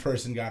and 1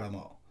 person got them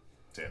all.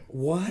 Damn.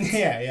 What?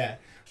 Yeah.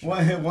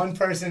 One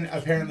person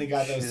apparently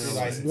got those 3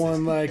 licenses.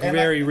 One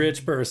very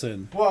rich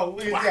person. Well,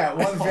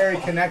 one very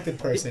connected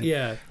person.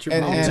 Yeah.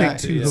 I'll take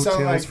 2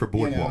 hotels for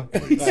boardwalk.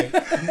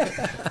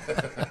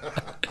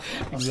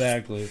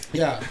 Exactly.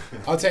 Yeah,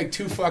 I'll take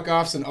 2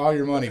 fuck-offs and all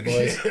your money,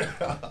 boys.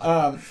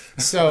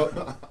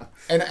 So,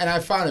 and I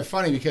found it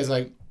funny because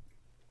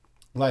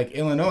like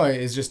Illinois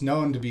is just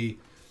known to be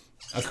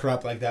a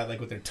corrupt like that, like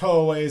with their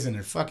towaways and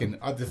their fucking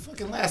the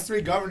fucking last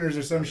 3 governors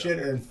or some shit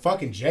are in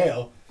fucking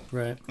jail.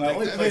 Right. Like, the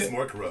only place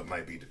more corrupt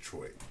might be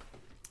Detroit.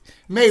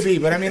 Maybe,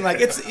 but I mean, like,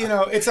 it's, you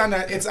know, it's on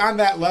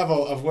that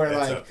level of where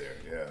That's like up there,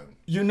 yeah.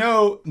 You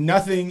know,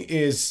 nothing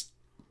is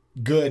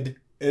good.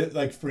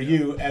 Like for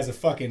you as a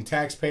fucking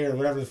taxpayer or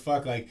whatever the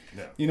fuck, like,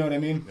 you know what I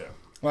mean? Yeah.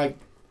 Like,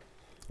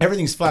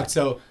 everything's fucked.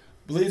 So,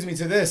 leads me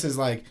to this is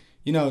like,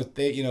 you know,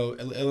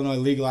 Illinois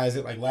legalized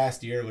it like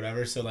last year or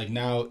whatever. So like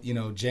now, you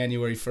know,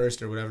 January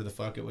 1st or whatever the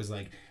fuck it was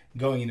like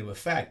going into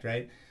effect,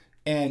 right?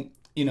 And,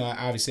 you know,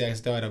 obviously I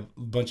still had a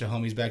bunch of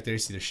homies back there,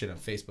 see their shit on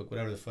Facebook,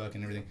 whatever the fuck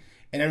and everything.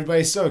 And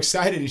everybody's so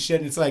excited and shit.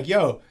 And it's like,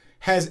 yo,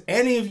 has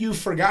any of you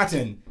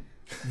forgotten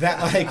that,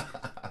 like,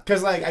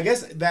 because, like, I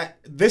guess that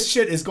this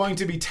shit is going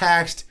to be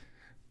taxed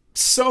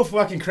so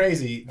fucking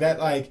crazy that,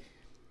 like,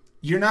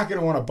 you're not going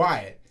to want to buy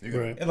it.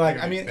 Right. And, like,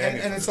 I mean,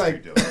 and it's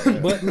like...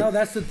 But, no,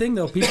 that's the thing,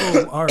 though.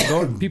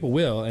 People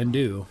will and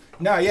do.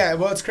 No, yeah,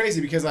 well, it's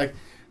crazy because, like,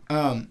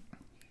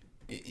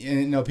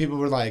 you know, people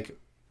were like...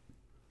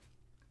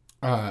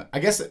 I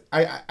guess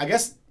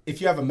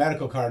if you have a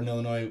medical card in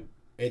Illinois,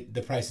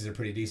 the prices are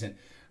pretty decent.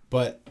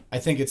 But I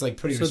think it's like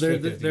pretty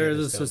restrictive. So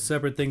there's a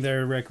separate thing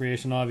there,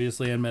 recreation,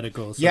 obviously, and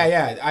medical. So.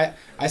 Yeah.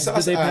 I saw.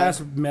 Did they pass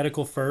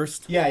medical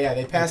first? Yeah.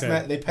 They passed.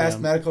 Okay. They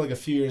passed medical like a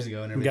few years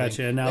ago and everything.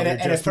 Gotcha. And now and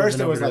at first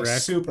it was like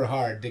super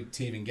hard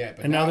to even get.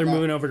 But and now they're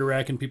moving over to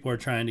rec, and people are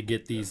trying to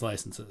get these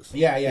licenses.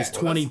 Yeah. These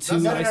 22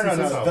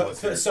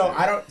 licenses.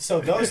 No.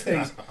 So those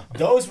things,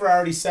 those were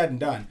already said and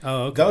done.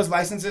 Oh, okay. Those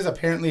licenses,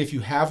 apparently, if you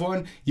have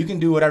one, you can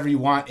do whatever you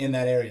want in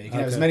that area. You can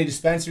have as many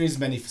dispensaries, as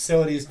many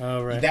facilities.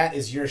 Oh, right. That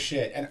is your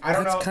shit. And I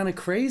don't know. kind of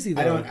crazy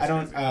though. I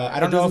don't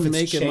know if it's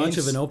make changed. it much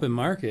of an open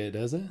market,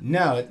 does it?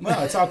 No,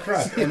 it's all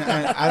corrupt. And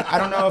I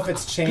don't know if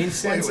it's changed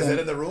since. Wait, was that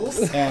in the rules?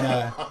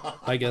 And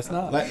I guess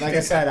not. Like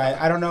I said,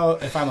 I don't know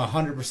if I'm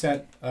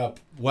 100%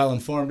 well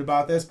informed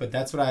about this, but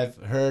that's what I've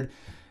heard,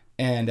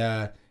 and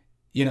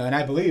and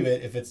I believe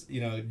it if it's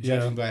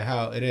judging by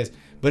how it is.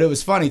 But it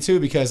was funny too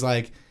because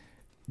like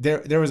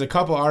there was a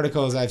couple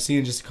articles I've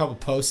seen, just a couple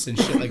posts and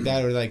shit like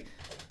that, where like,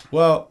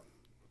 well,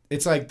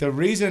 it's like the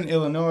reason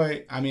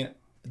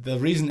the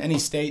reason any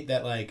state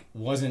that like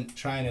wasn't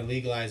trying to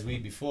legalize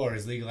weed before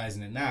is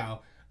legalizing it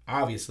now,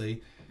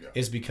 obviously,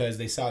 is because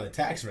they saw the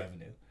tax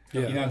revenue.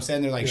 Yeah. You know what I'm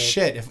saying? They're like,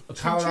 shit, if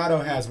Colorado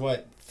has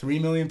 3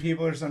 million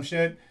people or some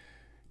shit,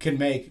 can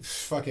make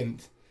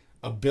fucking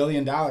 $1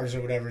 billion or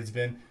whatever it's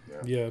been.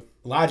 Yeah.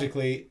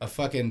 Logically, a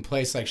fucking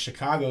place like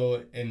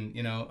Chicago and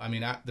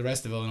the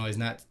rest of Illinois is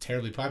not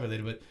terribly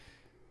populated, but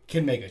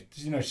can make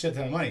a shit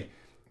ton of money.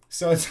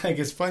 So it's like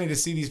it's funny to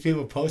see these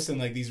people posting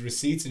like these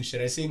receipts and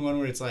shit. I seen one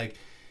where it's like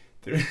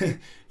it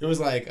was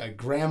like a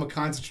gram of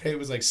concentrate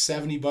was like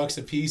 $70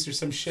 a piece or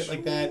some shit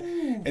like that,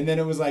 and then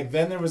it was like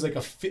there was like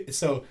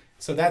so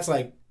that's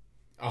like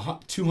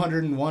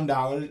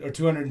 $201 or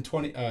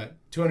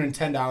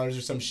 $210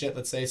 or some shit.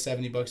 Let's say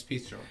 $70 a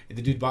piece. Sure.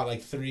 The dude bought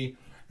like 3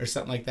 or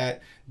something like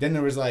that. Then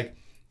there was like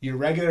your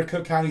regular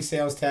Cook County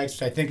sales tax,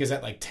 which I think is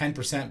at like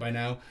 10% by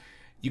now.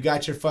 You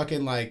got your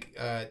fucking like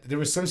there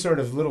was some sort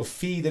of little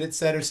fee that it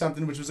said or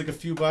something, which was like a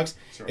few bucks.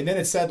 Sure. And then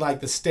it said like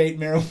the state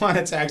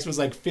marijuana tax was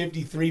like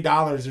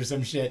 $53 or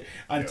some shit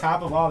on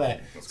top of all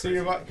that. That's so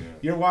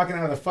you're walking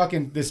out of the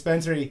fucking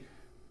dispensary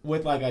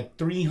with like a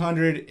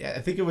 $300, I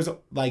think it was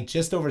like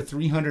just over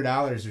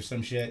 $300 or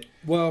some shit.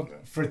 Well,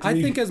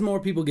 I think as more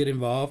people get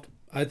involved,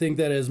 I think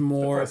that as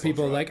more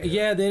people that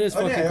is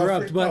fucking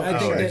corrupt, but I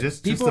think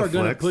that people are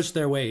going to push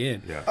their way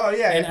in. Yeah. Oh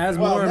yeah, and as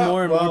more and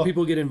more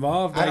people get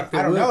involved, like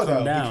they will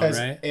come down,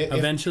 right?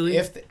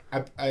 Eventually,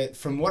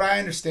 from what I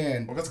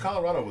understand, because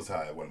Colorado was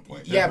high at one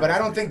point. Yeah, but I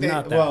don't think they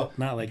not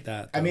like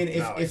that. Though. I mean,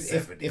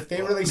 if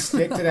they really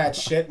stick to that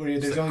shit where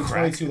there's only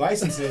 22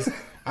 licenses.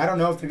 I don't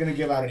know if they're going to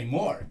give out any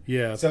more.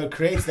 Yeah. So it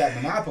creates that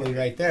monopoly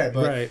right there.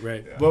 But,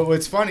 right. Yeah. But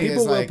what's funny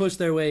people is like... People will push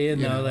their way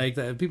in, though. Like,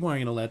 people aren't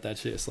going to let that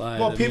shit slide.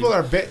 Well, people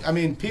are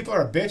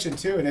bitching,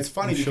 too. And it's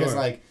funny because,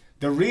 like,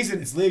 the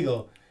reason it's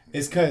legal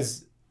is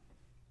because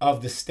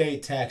of the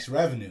state tax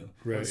revenue.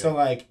 Right. So,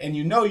 like, and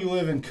you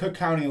live in Cook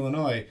County,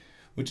 Illinois,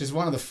 which is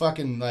one of the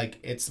fucking, like,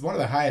 it's one of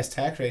the highest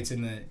tax rates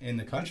in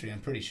the country, I'm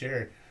pretty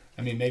sure.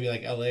 I mean, maybe,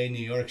 like, L.A., New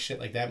York, shit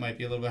like that might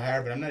be a little bit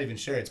higher, but I'm not even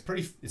sure. It's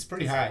pretty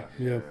high.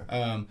 Yeah.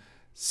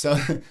 So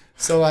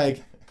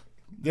like,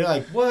 they're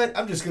like, what?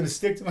 I'm just gonna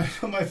stick to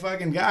my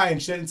fucking guy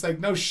and shit. It's like,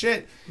 no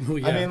shit. Well,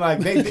 yeah. I mean, like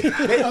they I'm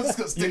just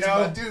gonna stick to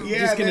my dude. Yeah,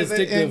 just gonna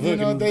stick to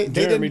fucking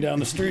Jeremy down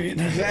the street.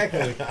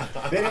 Exactly.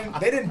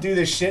 They didn't do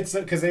this shit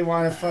because they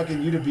wanted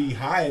fucking you to be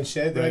high and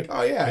shit. They're like,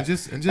 oh yeah. And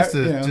just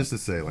to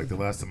say, like the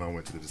last time I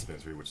went to the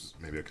dispensary, which is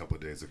maybe a couple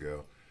of days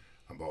ago,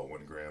 I bought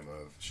 1 gram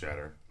of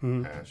shatter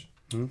hash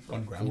for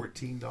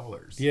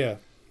 $14.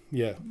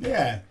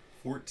 Yeah.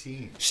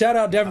 14. Shout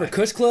out Denver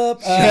Kush Club.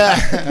 We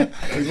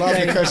love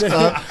you, Kush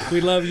Club. We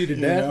love you to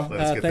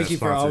death. Thank you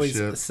for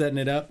always setting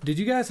it up. Did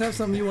you guys have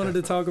something you wanted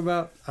to talk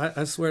about?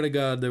 I swear to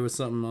God, there was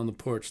something on the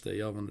porch that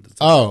y'all wanted to talk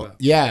about. Oh,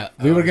 yeah.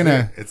 We were going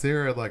to... Is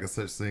there like a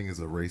such thing as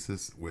a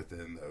racist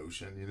within the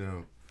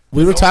ocean,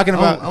 We were talking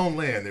about on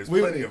land. There's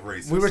plenty of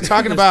racists. We were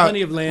talking about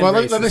plenty of land. Well,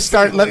 let's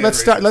start.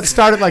 Let's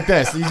start it like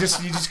this.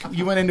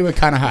 You went into it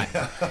kind of high.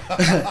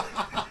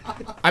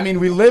 I mean,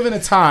 we live in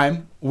a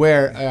time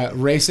where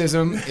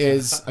racism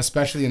is,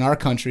 especially in our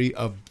country,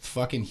 a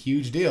fucking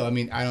huge deal. I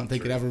mean, I don't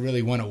think it ever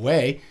really went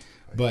away,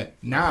 but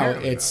now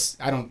it's.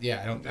 I don't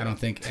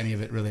think any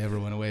of it really ever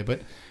went away.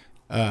 But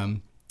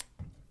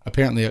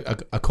apparently,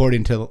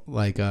 according to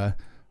like. A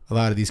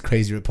lot of these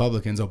crazy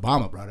Republicans,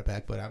 Obama brought it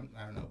back, but I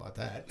don't know about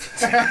that.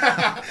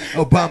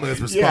 Obama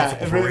is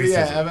responsible for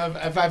racism.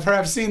 Yeah,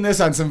 I've seen this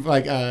on some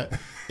like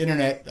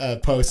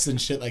internet posts and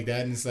shit like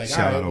that, and it's like,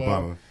 shout out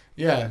Obama.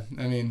 Yeah,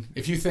 I mean,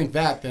 if you think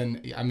that,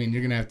 then I mean,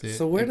 you're gonna have to.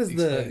 So where does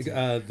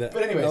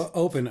the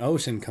open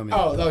ocean come in?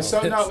 Oh, no, so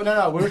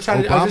no. We were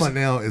trying Obama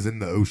now is in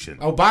the ocean.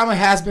 Obama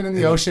has been in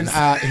the ocean.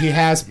 He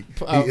has. He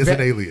is an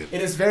alien.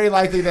 It is very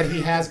likely that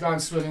he has gone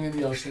swimming in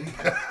the ocean.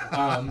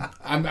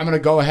 I'm gonna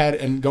go ahead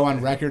and go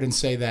on record and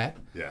say that.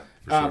 Yeah.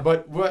 For sure.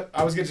 But what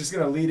I was just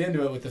gonna lead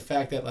into it with the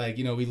fact that like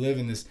we live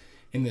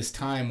in this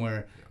time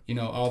where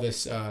all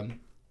this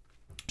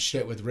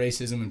shit with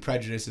racism and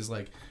prejudice is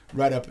like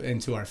right up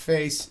into our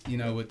face,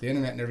 with the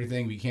internet and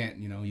everything. We can't,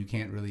 you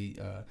can't really,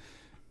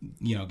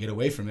 get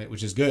away from it,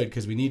 which is good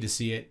because we need to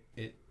see it.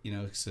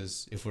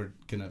 Says if we're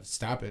going to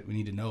stop it, we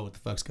need to know what the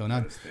fuck's going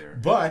on.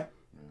 But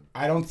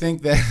I don't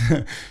think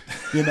that,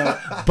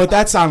 but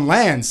that's on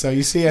land. So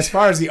you see, as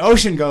far as the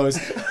ocean goes,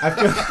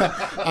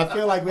 I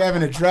feel like we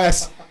haven't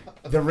addressed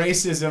the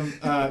racism,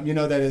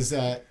 that is,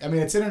 I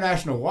mean, it's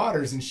international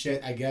waters and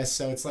shit, I guess.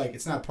 So it's like,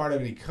 it's not part of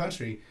any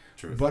country.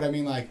 True. But I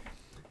mean, like,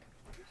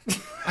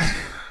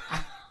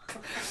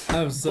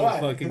 I'm so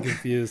fucking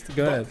confused.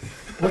 Go ahead.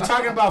 We're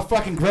talking about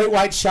fucking great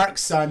white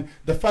sharks, son.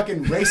 The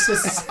fucking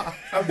racists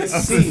of the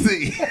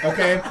sea.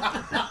 Okay?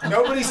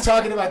 Nobody's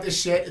talking about this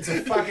shit. It's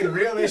a fucking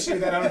real issue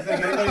that I don't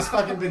think anybody's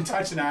fucking been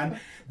touching on.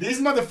 These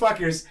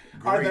motherfuckers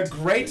are the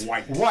great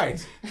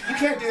white. You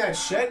can't do that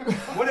shit.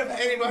 What if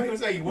anybody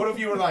was like, what if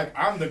you were like,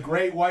 I'm the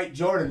great white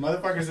Jordan?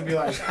 Motherfuckers would be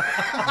like,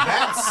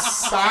 that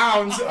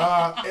sounds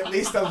at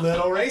least a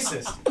little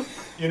racist.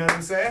 You know what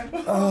I'm saying?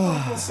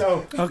 Oh.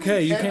 So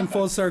okay, you came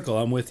full circle.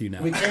 I'm with you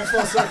now. We came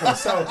full circle.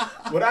 So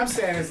what I'm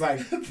saying is like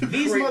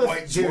these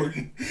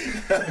motherfuckers.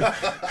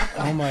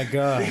 Oh my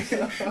god.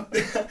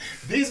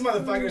 These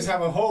motherfuckers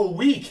have a whole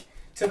week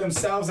to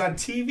themselves on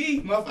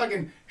TV.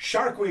 Motherfucking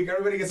Shark Week.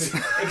 Everybody gets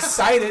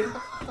excited,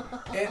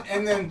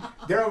 and then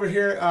they're over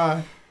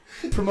here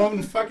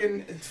promoting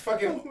fucking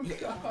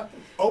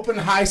open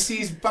high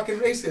seas fucking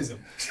racism.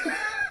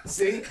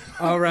 See?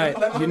 All right.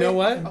 You know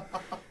what?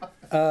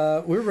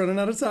 We're running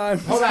out of time.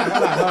 Hold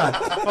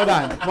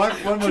on.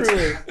 One more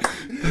time.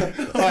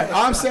 All right,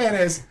 all I'm saying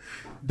is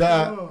you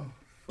know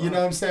what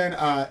I'm saying?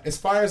 As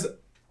far as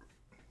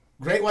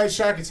great white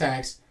shark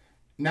attacks,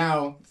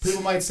 now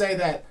people might say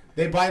that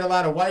they bite a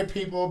lot of white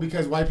people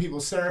because white people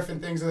surf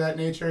and things of that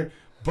nature.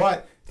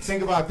 But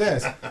think about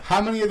this: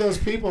 how many of those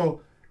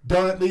people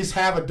don't at least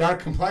have a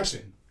dark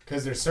complexion?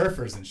 Because they're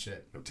surfers and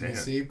shit. You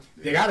see?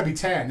 They gotta be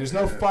tan. There's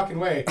no fucking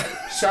way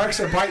sharks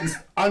are biting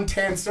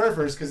untanned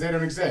surfers because they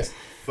don't exist.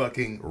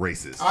 Fucking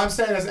racist. All I'm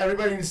saying is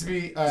everybody needs to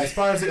be, as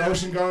far as the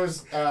ocean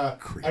goes,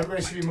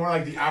 everybody should be more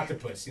like the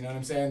octopus. You know what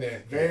I'm saying?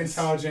 They're very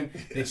intelligent.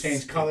 They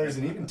change colors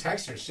and even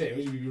textures. Shit,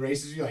 would you be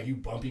racist? You like, you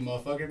bumpy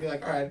motherfucker? Be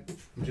like, all right,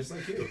 I'm just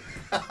like you. You know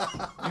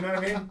what I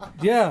mean?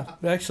 Yeah,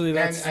 actually,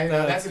 that's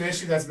that's an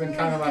issue that's been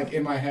kind of like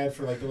in my head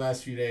for like the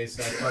last few days.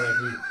 So I felt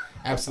like we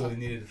absolutely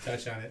needed to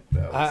touch on it.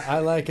 I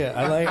like it.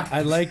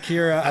 I like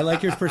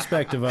your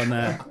perspective on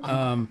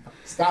that.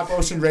 Stop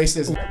ocean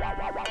racism.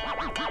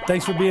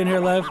 Thanks for being here,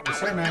 Lev.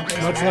 Sure, man.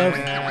 Much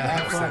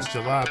love. Since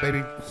July,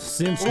 baby.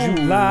 Since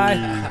July.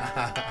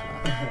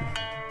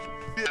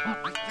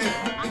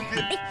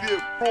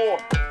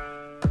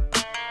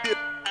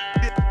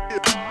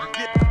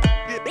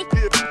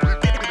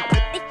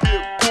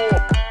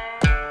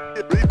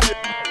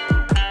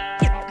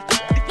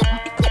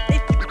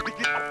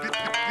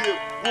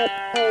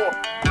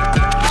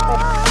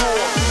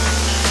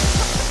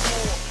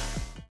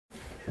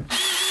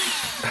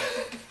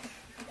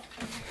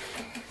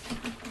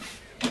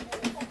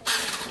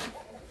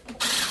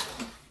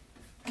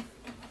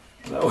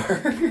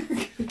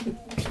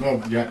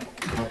 Oh, yeah.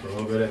 Up a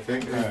little bit, I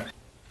think. All right.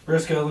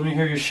 Brisco, let me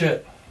hear your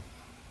shit.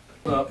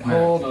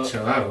 Hold up.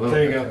 Chill out a little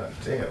there bit. You go.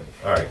 Damn.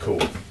 All right,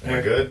 cool. Am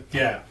I good?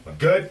 Yeah. I'm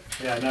good?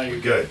 Yeah, now you're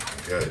good.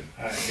 Good.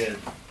 All right, good.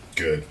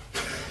 Good.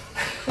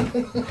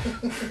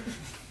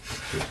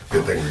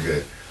 Good thing we're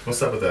good.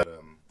 What's up with that?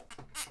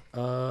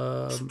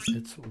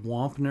 It's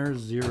Wampner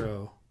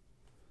 0.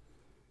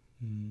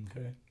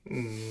 Okay.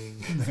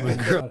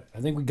 I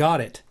think we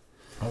got it.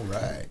 All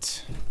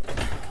right.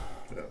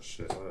 Oh,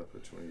 shit. I'll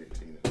put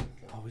 2018 in.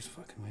 Always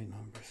fucking waiting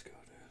on Brisco, dude.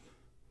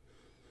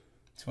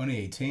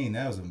 2018,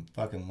 that was a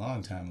fucking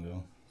long time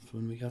ago. That's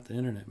when we got the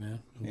internet, man.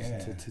 It was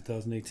until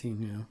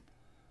 2018, you know.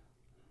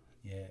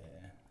 Yeah.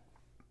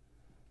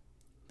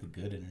 The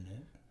good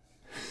internet.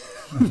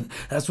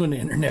 That's when the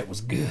internet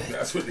was good.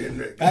 That's when the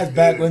internet. That's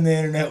back when the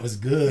internet was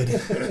good.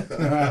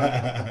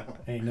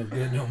 Ain't no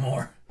good no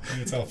more.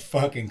 It's all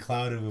fucking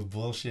clouded with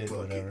bullshit,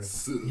 or whatever.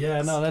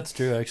 Yeah, no, that's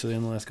true. Actually,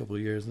 in the last couple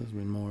of years, there's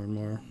been more and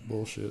more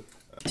bullshit.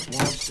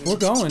 We're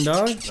going,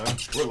 dog. No,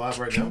 we're live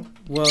right now.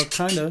 Well,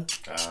 kinda.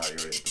 You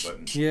already hit the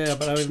button. Yeah,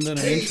 but I haven't done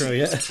an intro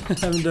yet. I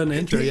haven't done an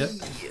intro yet.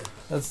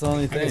 That's the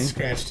only I can thing.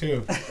 scratch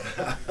too.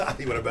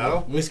 You want a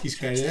battle? Whiskey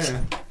scratch,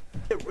 yeah.